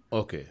యూనిట్.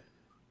 ఓకే.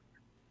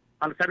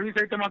 వాళ్ళ సర్వీస్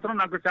అయితే మాత్రం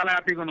నాకు చాలా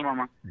హ్యాపీగా ఉంది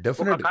మామ.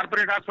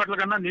 కార్పొరేట్ హాస్పిటల్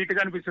కన్నా నీట్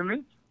గా అనిపిస్తుంది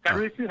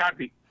సర్వీస్.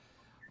 హ్యాపీ.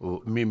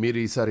 మీరు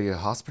ఈసారి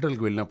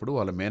హాస్పిటల్కి వెళ్ళినప్పుడు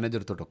వాళ్ళ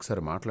మేనేజర్ తోటి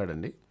ఒకసారి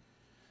మాట్లాడండి.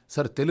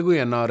 సార్, తెలుగు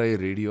ఎన్ఆర్ఐ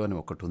రేడియో అని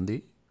ఒకటి ఉంది.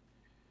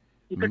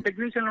 ఇక్కడ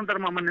టెక్నీషియన్ ఉంటారు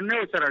మామ. నిన్నే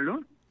వచ్చారు వాళ్ళు.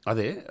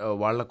 అదే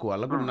వాళ్ళకు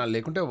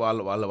లేకుంటే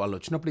వాళ్ళు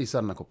వచ్చినప్పుడు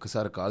ఈసారి నాకు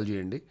ఒక్కసారి కాల్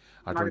చేయండి.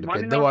 అటువంటి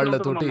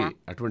పెద్దవాళ్లతోటి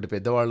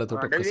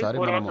ఒక్కసారి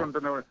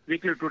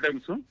weekly 2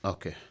 times.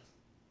 Okay.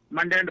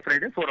 Monday and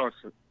Friday 4 hours.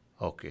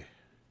 Okay,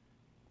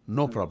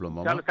 no problem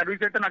మామ. చాలా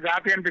సర్వీస్ అయితే నాకు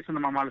హ్యాపీ అనిపిస్తుంది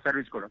మామ, వాళ్ళ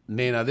సర్వీస్ కూడా.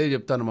 నేను అదే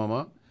చెప్తాను మామ,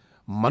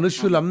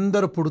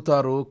 మనుషులందరూ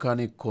పుడతారు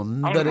కానీ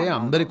కొందరే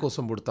అందరి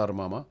కోసం పుడతారు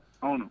మామ.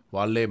 అవును,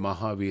 వాళ్ళే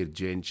మహావీర్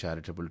జైన్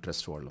చారిటబుల్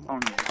ట్రస్ట్ వాళ్ళు.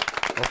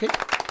 ఓకే,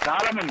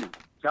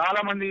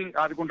 చాలా మంది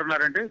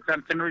ఆదుకుంటున్నారంటే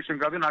చాలా చిన్న విషయం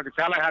కాదు, నాకు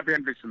చాలా హ్యాపీ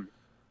అనిపిస్తుంది.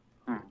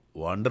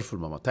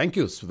 వండర్ఫుల్ మామ, thank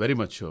you very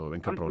much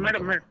Venkatrao.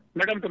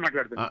 మేడంతో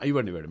మాట్లాడుతున్నా,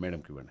 ఇవ్వండి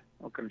మేడంకి ఇవ్వండి.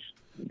 ఒక్క నిమిషం.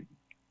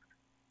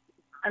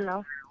 హలో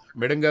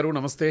మేడం గారు,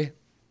 నమస్తే.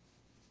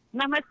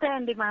 నమస్తే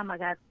అండి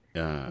మామగారు.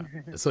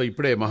 సో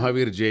ఇప్పుడే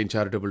మహావీర్ జైన్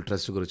చారిటబుల్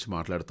ట్రస్ట్ గురించి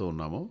మాట్లాడుతూ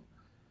ఉన్నాము.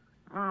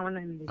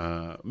 అవునండి,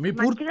 మీ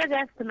పూర్తిగా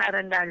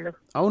చేస్తున్నారండి వాళ్ళు.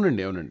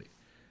 అవునండి.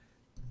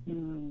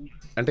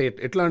 అంటే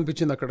ఎట్లా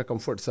అనిపించింది అక్కడ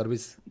కంఫర్ట్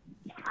సర్వీస్?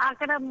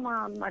 అక్కడ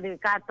మరి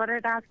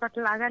కార్పొరేట్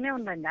హాస్పిటల్ లాగానే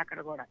ఉందండి అక్కడ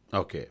కూడా.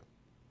 ఓకే,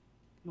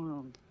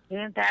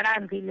 ఏం తేడా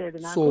అనిపించలేదు.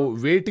 సో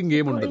వెయిటింగ్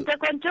ఏముండదు, ఇంకా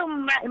కొంచెం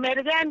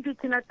మెరుగే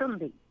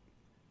అనిపించినట్టుంది.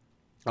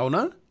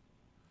 అవునా?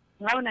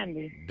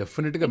 అవునండి,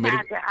 డెఫినెట్ గా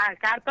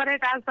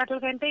కార్పొరేట్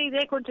హాస్పిటల్ కంటే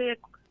ఇదే కొంచెం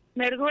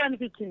మెరుగు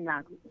అనిపించింది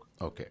నాకు.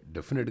 ఓకే,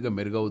 డెఫినెట్ గా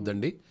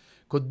మెరుగవుద్దండి.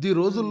 కొద్ది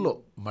రోజుల్లో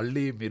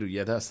మళ్ళీ మీరు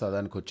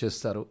యథాస్థానానికి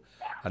వచ్చేస్తారు,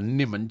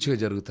 అన్నీ మంచిగా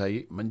జరుగుతాయి.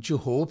 మంచి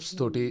హోప్స్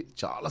తోటి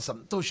చాలా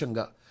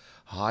సంతోషంగా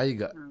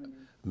హాయిగా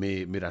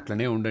మీరు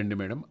అట్లనే ఉండండి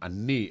మేడం.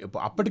 అన్నీ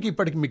అప్పటికి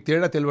ఇప్పటికి మీకు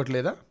తేడా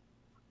తెలియట్లేదా?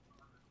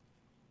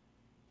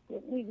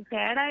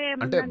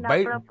 అంటే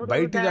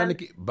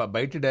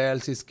బయటి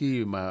డయాలసిస్కి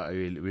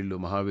వీళ్ళు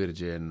మహావీర్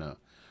జైన్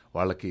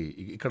వాళ్ళకి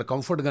ఇక్కడ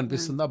కంఫర్ట్గా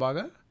అనిపిస్తుందా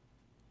బాగా?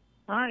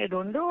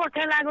 రెండు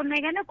ఒకేలాగా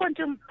ఉన్నాయి కానీ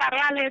కొంచెం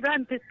పర్వాలేదు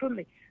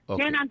అనిపిస్తుంది.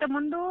 నేను అంత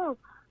ముందు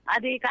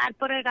అది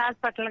కార్పొరేట్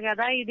హాస్పిటల్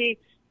కదా, ఇది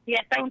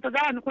ఎట్లా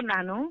ఉంటుందో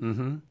అనుకున్నాను.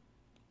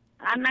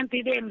 అన్నంత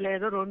ఇదేం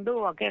లేదు, రెండు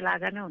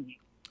ఒకేలాగానే ఉన్నాయి.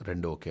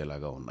 రెండు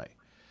ఒకేలాగా ఉన్నాయి.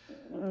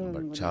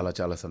 బట్ చాలా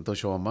చాలా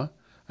సంతోషం అమ్మా.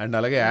 అండ్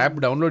అలాగే యాప్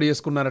డౌన్లోడ్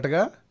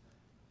చేసుకున్నారటగా?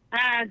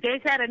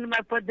 చేశారండి,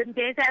 మరి పొద్దున్న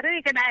చేశారు.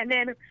 ఇక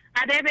నేను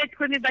అదే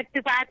పెట్టుకుని భక్తి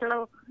పాటలు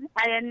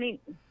అవన్నీ.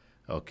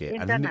 ఓకే,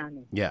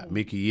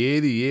 మీకు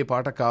ఏ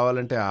పాట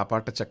కావాలంటే ఆ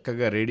పాట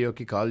చక్కగా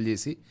రేడియోకి కాల్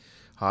చేసి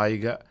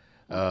హాయిగా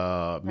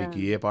మీకు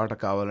ఏ పాట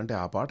కావాలంటే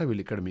ఆ పాట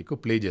వీళ్ళు ఇక్కడ మీకు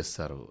ప్లే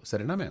చేస్తారు.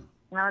 సరేనా మ్యామ్?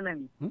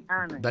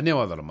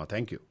 ధన్యవాదాలమ్మా,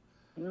 thank you.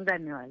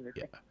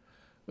 ధన్యవాదాలు.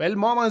 వెల్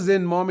మామాస్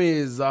అండ్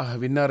మామీస్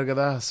విన్నారు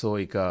కదా. సో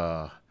ఇక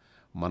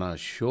మన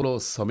షోలో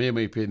సమయం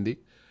అయిపోయింది.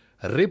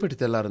 రేపటి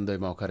తెల్లారిందో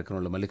మా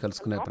కార్యక్రమంలో మళ్ళీ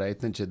కలుసుకునే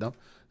ప్రయత్నం చేద్దాం.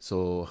 సో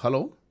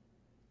హలో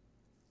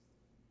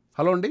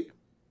అండి,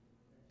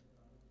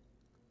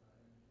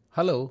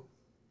 హలో.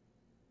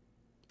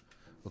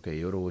 ఓకే,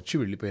 ఎవరో వచ్చి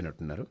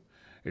వెళ్ళిపోయినట్టున్నారు.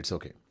 It's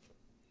okay.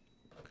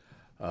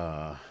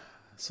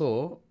 సో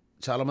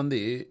చాలామంది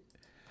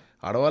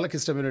ఆడవాళ్ళకి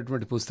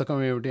ఇష్టమైనటువంటి పుస్తకం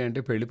ఏమిటి అంటే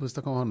పెళ్లి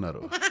పుస్తకం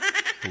అన్నారు.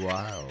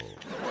 వావ్,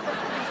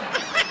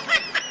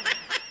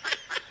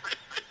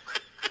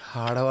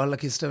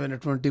 ఆడవాళ్ళకి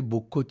ఇష్టమైనటువంటి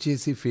బుక్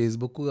వచ్చేసి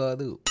ఫేస్బుక్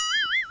కాదు,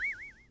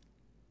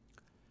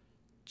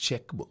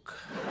 చెక్ బుక్.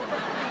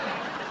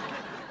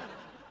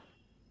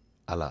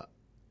 అలా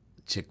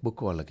చెక్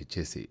బుక్ వాళ్ళకి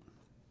ఇచ్చేసి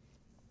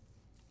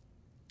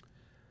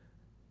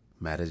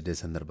మ్యారేజ్ డే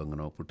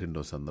సందర్భంగానో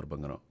పుట్టినరోజు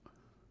సందర్భంగానో,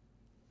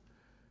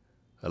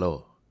 హలో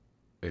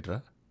ఏట్రా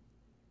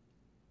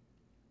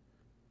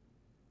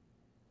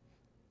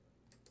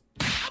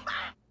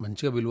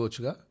మంచిగా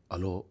పిలవచ్చుగా,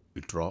 హలో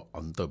ఇట్రా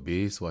అంత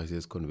బేస్ వాయిస్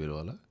వేసుకొని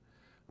పిలవాలా?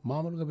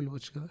 మామూలుగా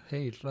పిలవచ్చు కదా, హే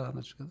ఇట్రా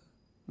అనొచ్చు కదా,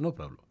 నో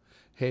ప్రాబ్లం.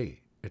 హే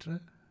ఇట్రా,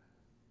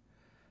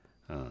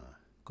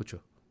 కూర్చో.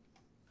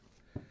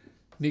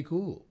 నీకు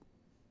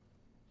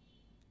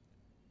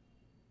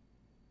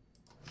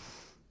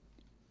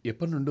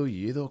ఎప్పటి నుండో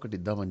ఏదో ఒకటి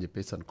ఇద్దామని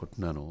చెప్పేసి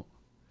అనుకుంటున్నాను.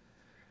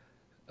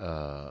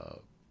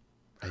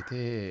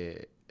 అయితే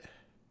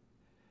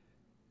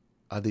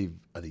అది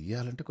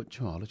ఇవ్వాలంటే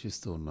కొంచెం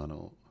ఆలోచిస్తూ ఉన్నాను.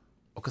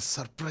 ఒక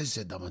సర్ప్రైజ్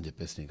చేద్దామని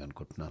చెప్పేసి నీకు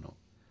అనుకుంటున్నాను.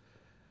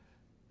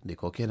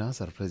 నీకు ఓకేనా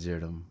సర్ప్రైజ్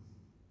చేయడం?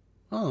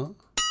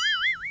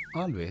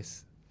 ఆల్వేస్.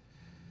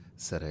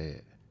 సరే,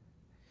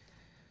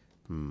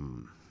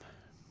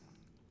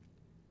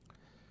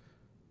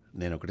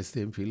 నేను ఒకటిస్తే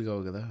ఏం ఫీల్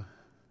కావు కదా.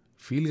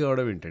 ఫీల్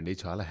కావడం ఏంటండి,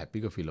 చాలా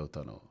హ్యాపీగా ఫీల్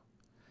అవుతాను.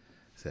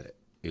 సరే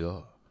ఇగో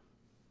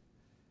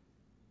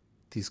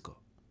తీసుకో.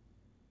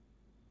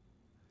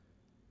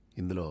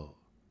 ఇందులో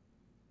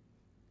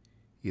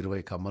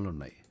 20 కమ్మలు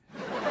ఉన్నాయి.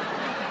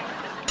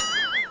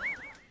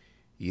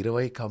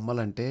 20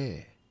 కమ్మలంటే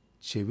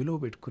చెవిలో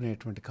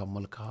పెట్టుకునేటువంటి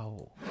కమ్మలు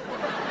కావు.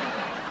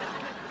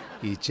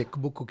 ఈ చెక్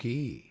బుక్కి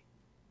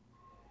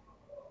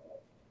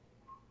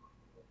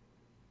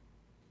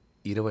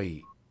 20,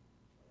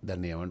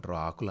 దాన్ని ఏమంటారు,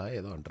 ఆకులా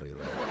ఏదో అంటారు,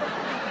 20.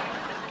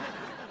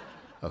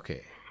 ఓకే,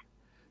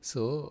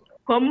 సో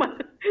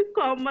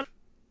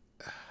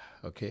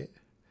ఓకే,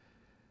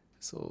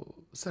 సో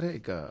సరే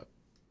ఇక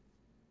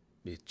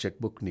ఈ చెక్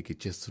బుక్ నీకు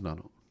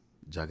ఇచ్చేస్తున్నాను,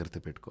 జాగ్రత్త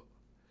పెట్టుకో.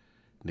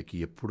 నీకు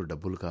ఎప్పుడు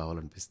డబ్బులు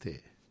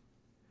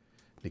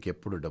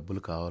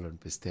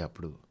కావాలనిపిస్తే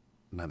అప్పుడు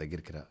నా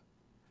దగ్గరికి రా,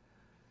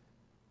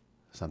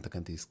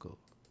 సంతకం తీసుకో.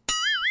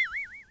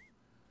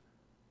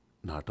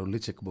 నాట్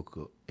ఓన్లీ చెక్ బుక్,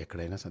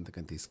 ఎక్కడైనా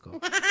సంతకం తీసుకో.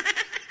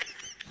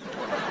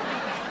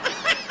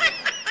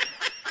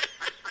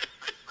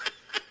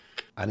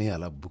 అని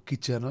అలా బుక్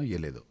ఇచ్చానో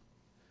ఇవ్వలేదో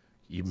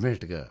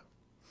ఇమ్మీడియట్గా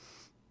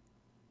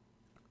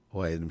ఓ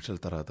 5 నిమిషాల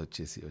తర్వాత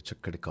వచ్చేసి ఓ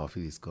చక్కటి కాఫీ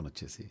తీసుకొని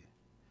వచ్చేసి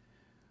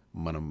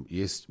మనం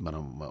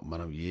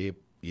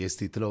ఏ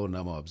స్థితిలో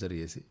ఉన్నామో అబ్జర్వ్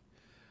చేసి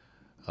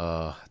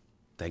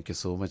థ్యాంక్ యూ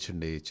సో మచ్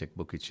అండి, చెక్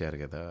బుక్ ఇచ్చారు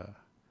కదా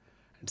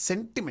అంటే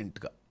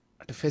సెంటిమెంట్గా,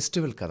 అంటే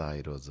ఫెస్టివల్ కదా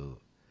ఈరోజు,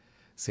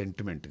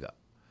 సెంటిమెంట్గా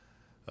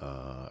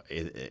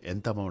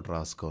ఎంత అమౌంట్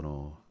రాసుకోను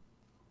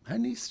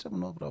అని ఇష్టం,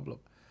 నో ప్రాబ్లం.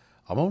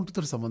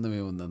 అమౌంట్తో సంబంధం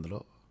ఏముంది అందులో?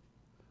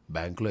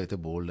 బ్యాంకులో అయితే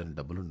బోల్డ్ అని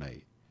డబ్బులు ఉన్నాయి.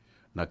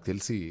 నాకు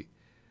తెలిసి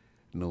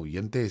నువ్వు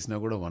ఎంత వేసినా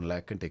కూడా 1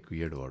 lakh కంటే ఎక్కువ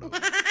ఇయ్యడు వాడు.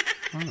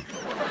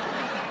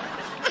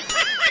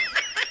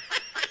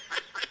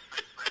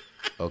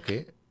 ఓకే,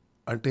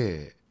 అంటే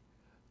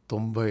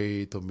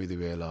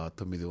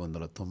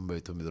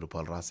 99,999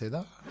 రూపాయలు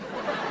రాసేదా?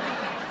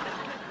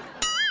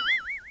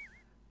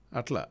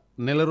 అట్లా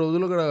నెల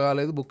రోజులు కూడా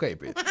కాలేదు, బుక్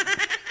అయిపోయింది.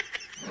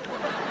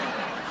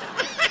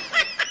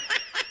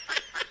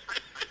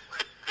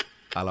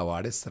 అలా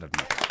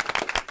వాడేస్తారన్నమాట.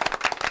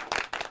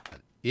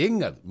 ఏం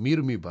కాదు,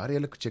 మీరు మీ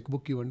భార్యలకు చెక్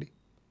బుక్ ఇవ్వండి,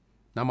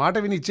 నా మాట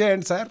విని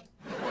ఇచ్చేయండి సార్.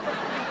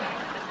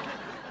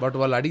 బట్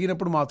వాళ్ళు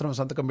అడిగినప్పుడు మాత్రం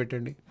సంతకం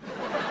పెట్టండి.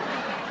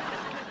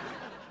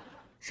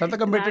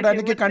 సంతకం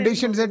పెట్టడానికి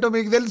కండిషన్స్ ఏంటో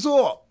మీకు తెలుసు.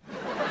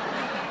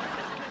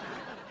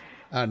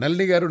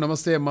 నళిని గారు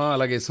నమస్తే అమ్మా,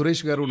 అలాగే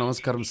సురేష్ గారు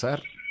నమస్కారం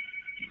సార్.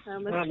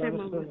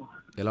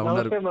 ఎలా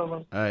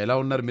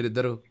ఉన్నారు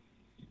మీరిద్దరు?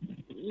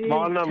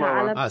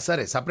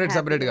 సరే,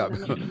 సపరేట్గా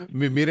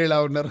మీరెలా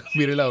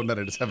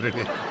ఉన్నారండి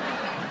సపరేట్గా?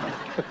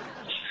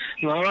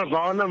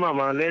 బాగున్నా మామ,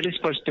 ladies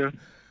first.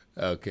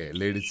 Okay,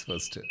 ladies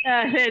first,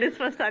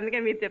 అందుకే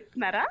మీరు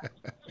చెప్తున్నారా?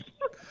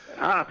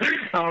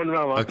 అవును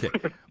మామ. ఓకే,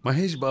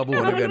 మహేష్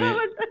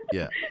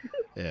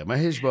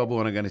బాబు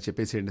అనగానే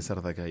చెప్పేసేయండి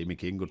సరదాగా,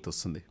 మీకు ఏం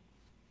గుర్తొస్తుంది?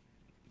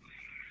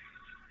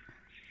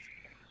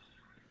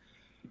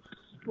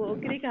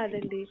 పోకిరి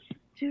కాదండి,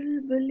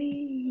 చుల్బులి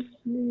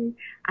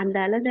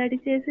అందాల దాడి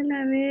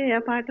చేసినవే ఆ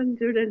పాటను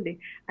చూడండి.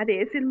 అది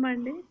ఏ సినిమా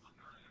అండి?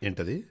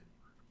 ఏంటది?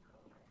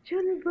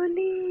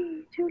 చుల్బులి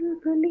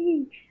చుల్బులి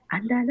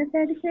అందాల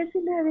దాడి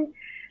చేసినవే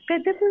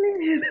పెద్ద పులి.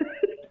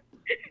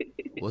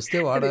 వస్తే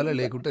వాడాలా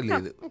లేకుంటే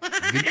లేదు.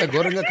 ఇంత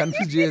ఘోరంగా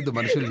కన్ఫ్యూజ్ చేయొద్దు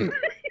మనుషుల్ని.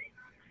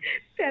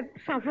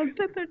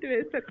 సమర్థతోటి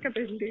వేశారు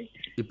కదండి.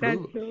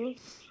 ఇప్పుడు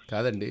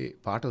కాదండి,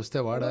 పాట వస్తే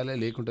వాడాలే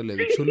లేకుంటే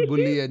లేదు.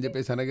 చుల్బుల్లి అని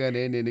చెప్పేసి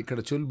అనగానే నేను ఇక్కడ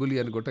చుల్బుల్లి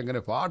అని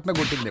కొట్టంగానే పాటన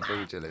కొట్టింది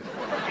ఎప్పటించలేదు.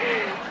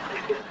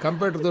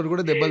 కంప్యూటర్ తోటి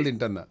కూడా దెబ్బలు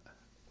తింటున్నా.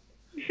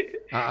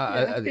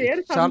 అది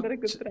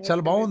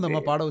చాలా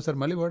బాగుందమ్మా, పాట ఒకసారి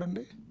మళ్ళీ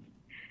పాడండి.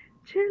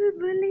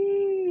 చుల్బులి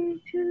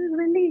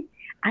చుల్బులి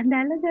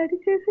అందాల దాడి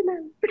చేసిన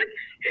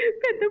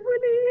పెద్ద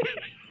పులి.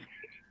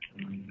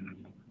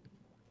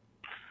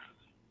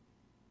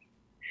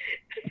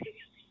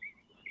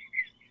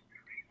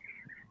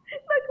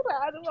 నాకు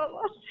రాదు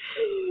బాబా.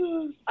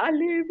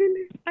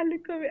 అలీబిలి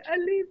అల్లికోవి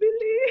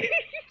అలీబిలి.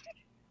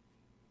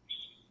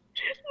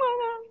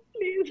 మామా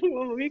ప్లీజ్,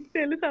 మీకు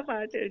తెలుసా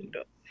పాట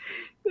ఏంటో?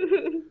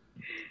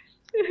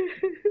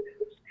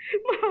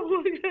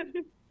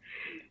 మామగారు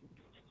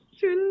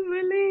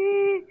చుల్బులి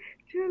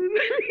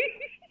చుల్బులి.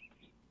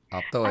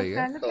 ఆప్తావా ఇక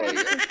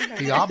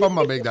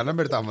ఆపమ్మా, మీకు దండం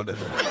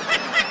పెడతామన్నారు.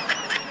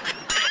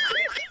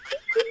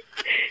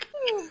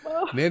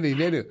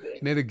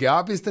 నేను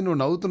గ్యాప్ ఇస్తే నువ్వు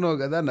నవ్వుతున్నావు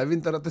కదా,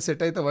 నవ్విన తర్వాత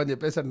సెట్ అవుతావు అని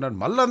చెప్పేసి అంటున్నాను.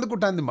 మళ్ళీ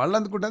అనుకుంటుంది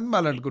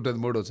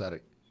మూడోసారి.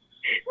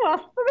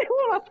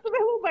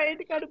 వస్తుందేమో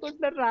బయటకు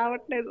అనుకుంటున్నారు,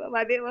 రావట్లేదు.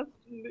 అదే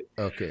వస్తుంది.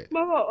 ఓకే,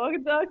 ఒక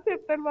జోక్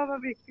చెప్తాను మామ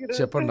మీకు.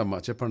 చెప్పండి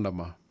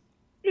అమ్మా.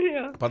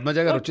 పద్మజ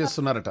గారు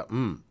వచ్చేస్తున్నారట.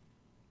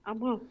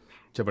 అమ్మో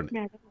చెప్పండి.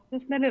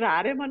 నన్ను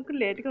రారేమనుకుని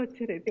లేట్గా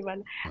వచ్చారు అయితే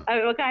వాళ్ళు.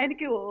 ఒక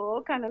ఆయనకి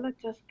కళలు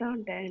వచ్చేస్తా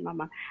ఉంటాయి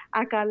మామ.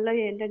 ఆ కళలో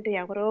ఏంటంటే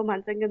ఎవరో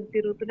మంచం కింద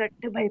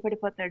తిరుగుతున్నట్టు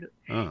భయపడిపోతాడు.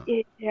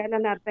 ఏం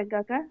చేయాలని అర్థం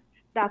కాక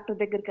డాక్టర్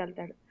దగ్గరికి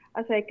వెళ్తాడు. ఆ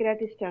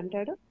సైకియాట్రిస్ట్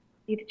అంటాడు,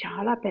 ఇది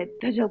చాలా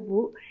పెద్ద జబ్బు,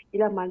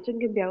 ఇలా మంచం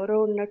కింద ఎవరో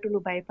ఉన్నట్టు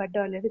నువ్వు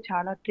భయపడ్డావు అనేది,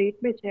 చాలా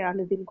ట్రీట్మెంట్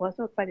చేయాలి,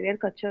 దీనికోసం 10,000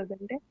 ఖర్చు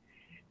అవుతుందంటే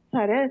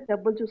సరే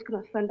డబ్బులు చూసుకుని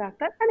వస్తాను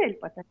డాక్టర్ అని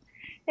వెళ్ళిపోతాడు.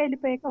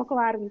 వెళ్ళిపోయాక ఒక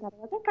వారం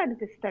తర్వాత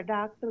కనిపిస్తాడు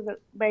డాక్టర్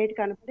బయట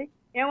కనపడి,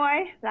 ఏమో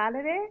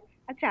రాలేదే,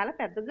 అది చాలా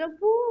పెద్ద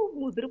జబ్బు,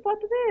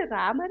 ముదిరిపోతుంది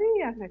రా మరి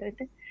అన్నాడు.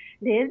 అంటే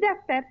లేదు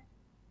డాక్టర్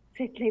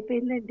సెటిల్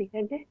అయిపోయిందండి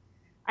అంటే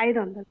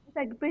 500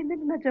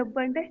 తగ్గిపోయిందండి నా జబ్బు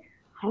అంటే,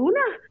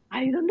 అవునా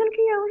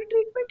 500కి ఎవరు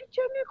ట్రీట్మెంట్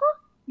ఇచ్చారు నీకు?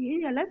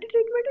 ఎలాంటి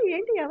ట్రీట్మెంట్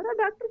ఏంటి, ఎవరో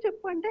డాక్టర్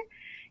చెప్పు అంటే,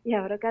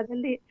 ఎవరో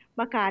కదండి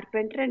మా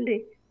కార్పెంటర్ అండి,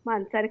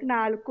 మంచానికి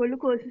 4 కోళ్ళు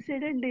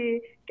కోసేసాడండి,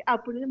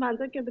 అప్పుడు నుంచి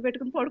మంచం కింద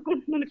పెట్టుకుని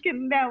పడుకుంటున్నాను,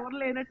 కింద ఎవరు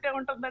లేనట్టే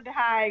ఉంటుందండి,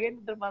 హాయిగా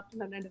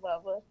నిద్రపోతున్నానండి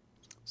బాబు.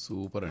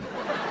 సూపర్ అండి.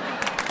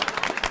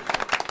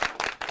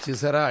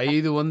 చూసారా,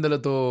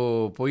 500తో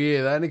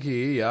పోయేదానికి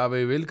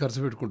 50,000 ఖర్చు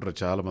పెట్టుకుంటారు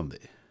చాలా మంది.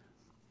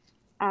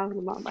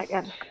 అవును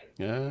మామగారు.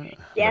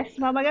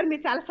 మామగారు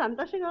మీరు చాలా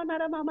సంతోషంగా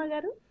ఉన్నారా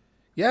మామగారు?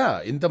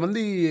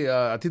 ఇంతమంది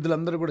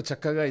అతిథులందరూ కూడా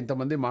చక్కగా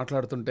ఇంతమంది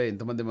మాట్లాడుతుంటే,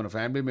 ఇంతమంది మన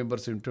ఫ్యామిలీ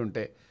మెంబర్స్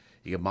వింటుంటే,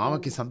 ఇక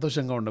మామకి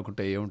సంతోషంగా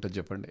ఉండకుంటే ఏముంటుంది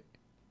చెప్పండి?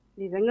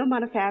 నిజంగా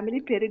మన ఫ్యామిలీ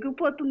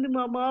పెరిగిపోతుంది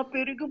మామ,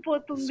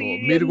 పెరిగిపోతుంది.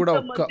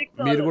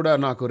 మీరు కూడా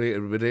నాకు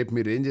రేపు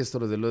మీరు ఏం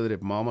చేస్తారో తెలియదు.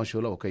 రేపు మామ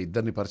షోలో ఒక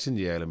ఇద్దరిని పరిచయం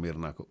చేయాలి మీరు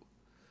నాకు,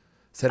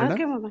 సరేనా?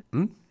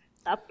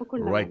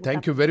 తప్పకుండా. Right,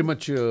 thank you very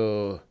much.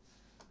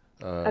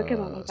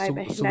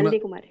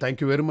 Thank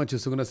you very much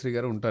Sugunasri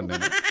గారు. ఉంటాను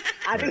నేను.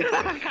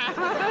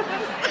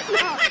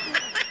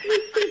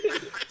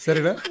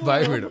 సరేనా?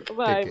 Bye madam.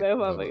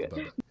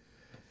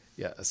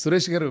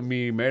 సురేష్ గారు, మీ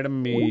మేడం,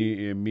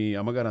 మీ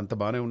అమ్మగారు అంతా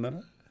బాగానే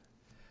ఉన్నారా?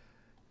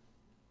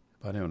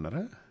 బాగానే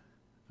ఉన్నారా?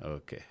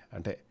 ఓకే,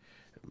 అంటే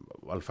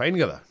వాళ్ళు ఫైన్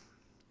కదా.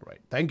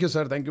 Right, thank you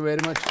sir, thank you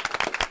very much.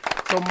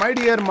 So my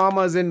dear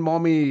మామాస్ and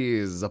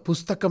mummies,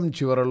 పుస్తకం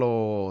చివరలో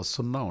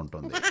 0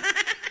 ఉంటుంది.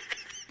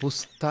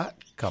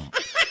 పుస్తకం.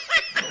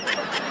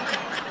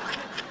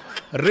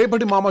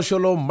 రేపటి మామా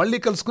షోలో మళ్ళీ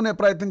కలుసుకునే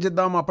ప్రయత్నం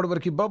చేద్దాం. అప్పటి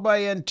వరకు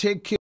బాయ్ అండ్ టేక్ కేర్.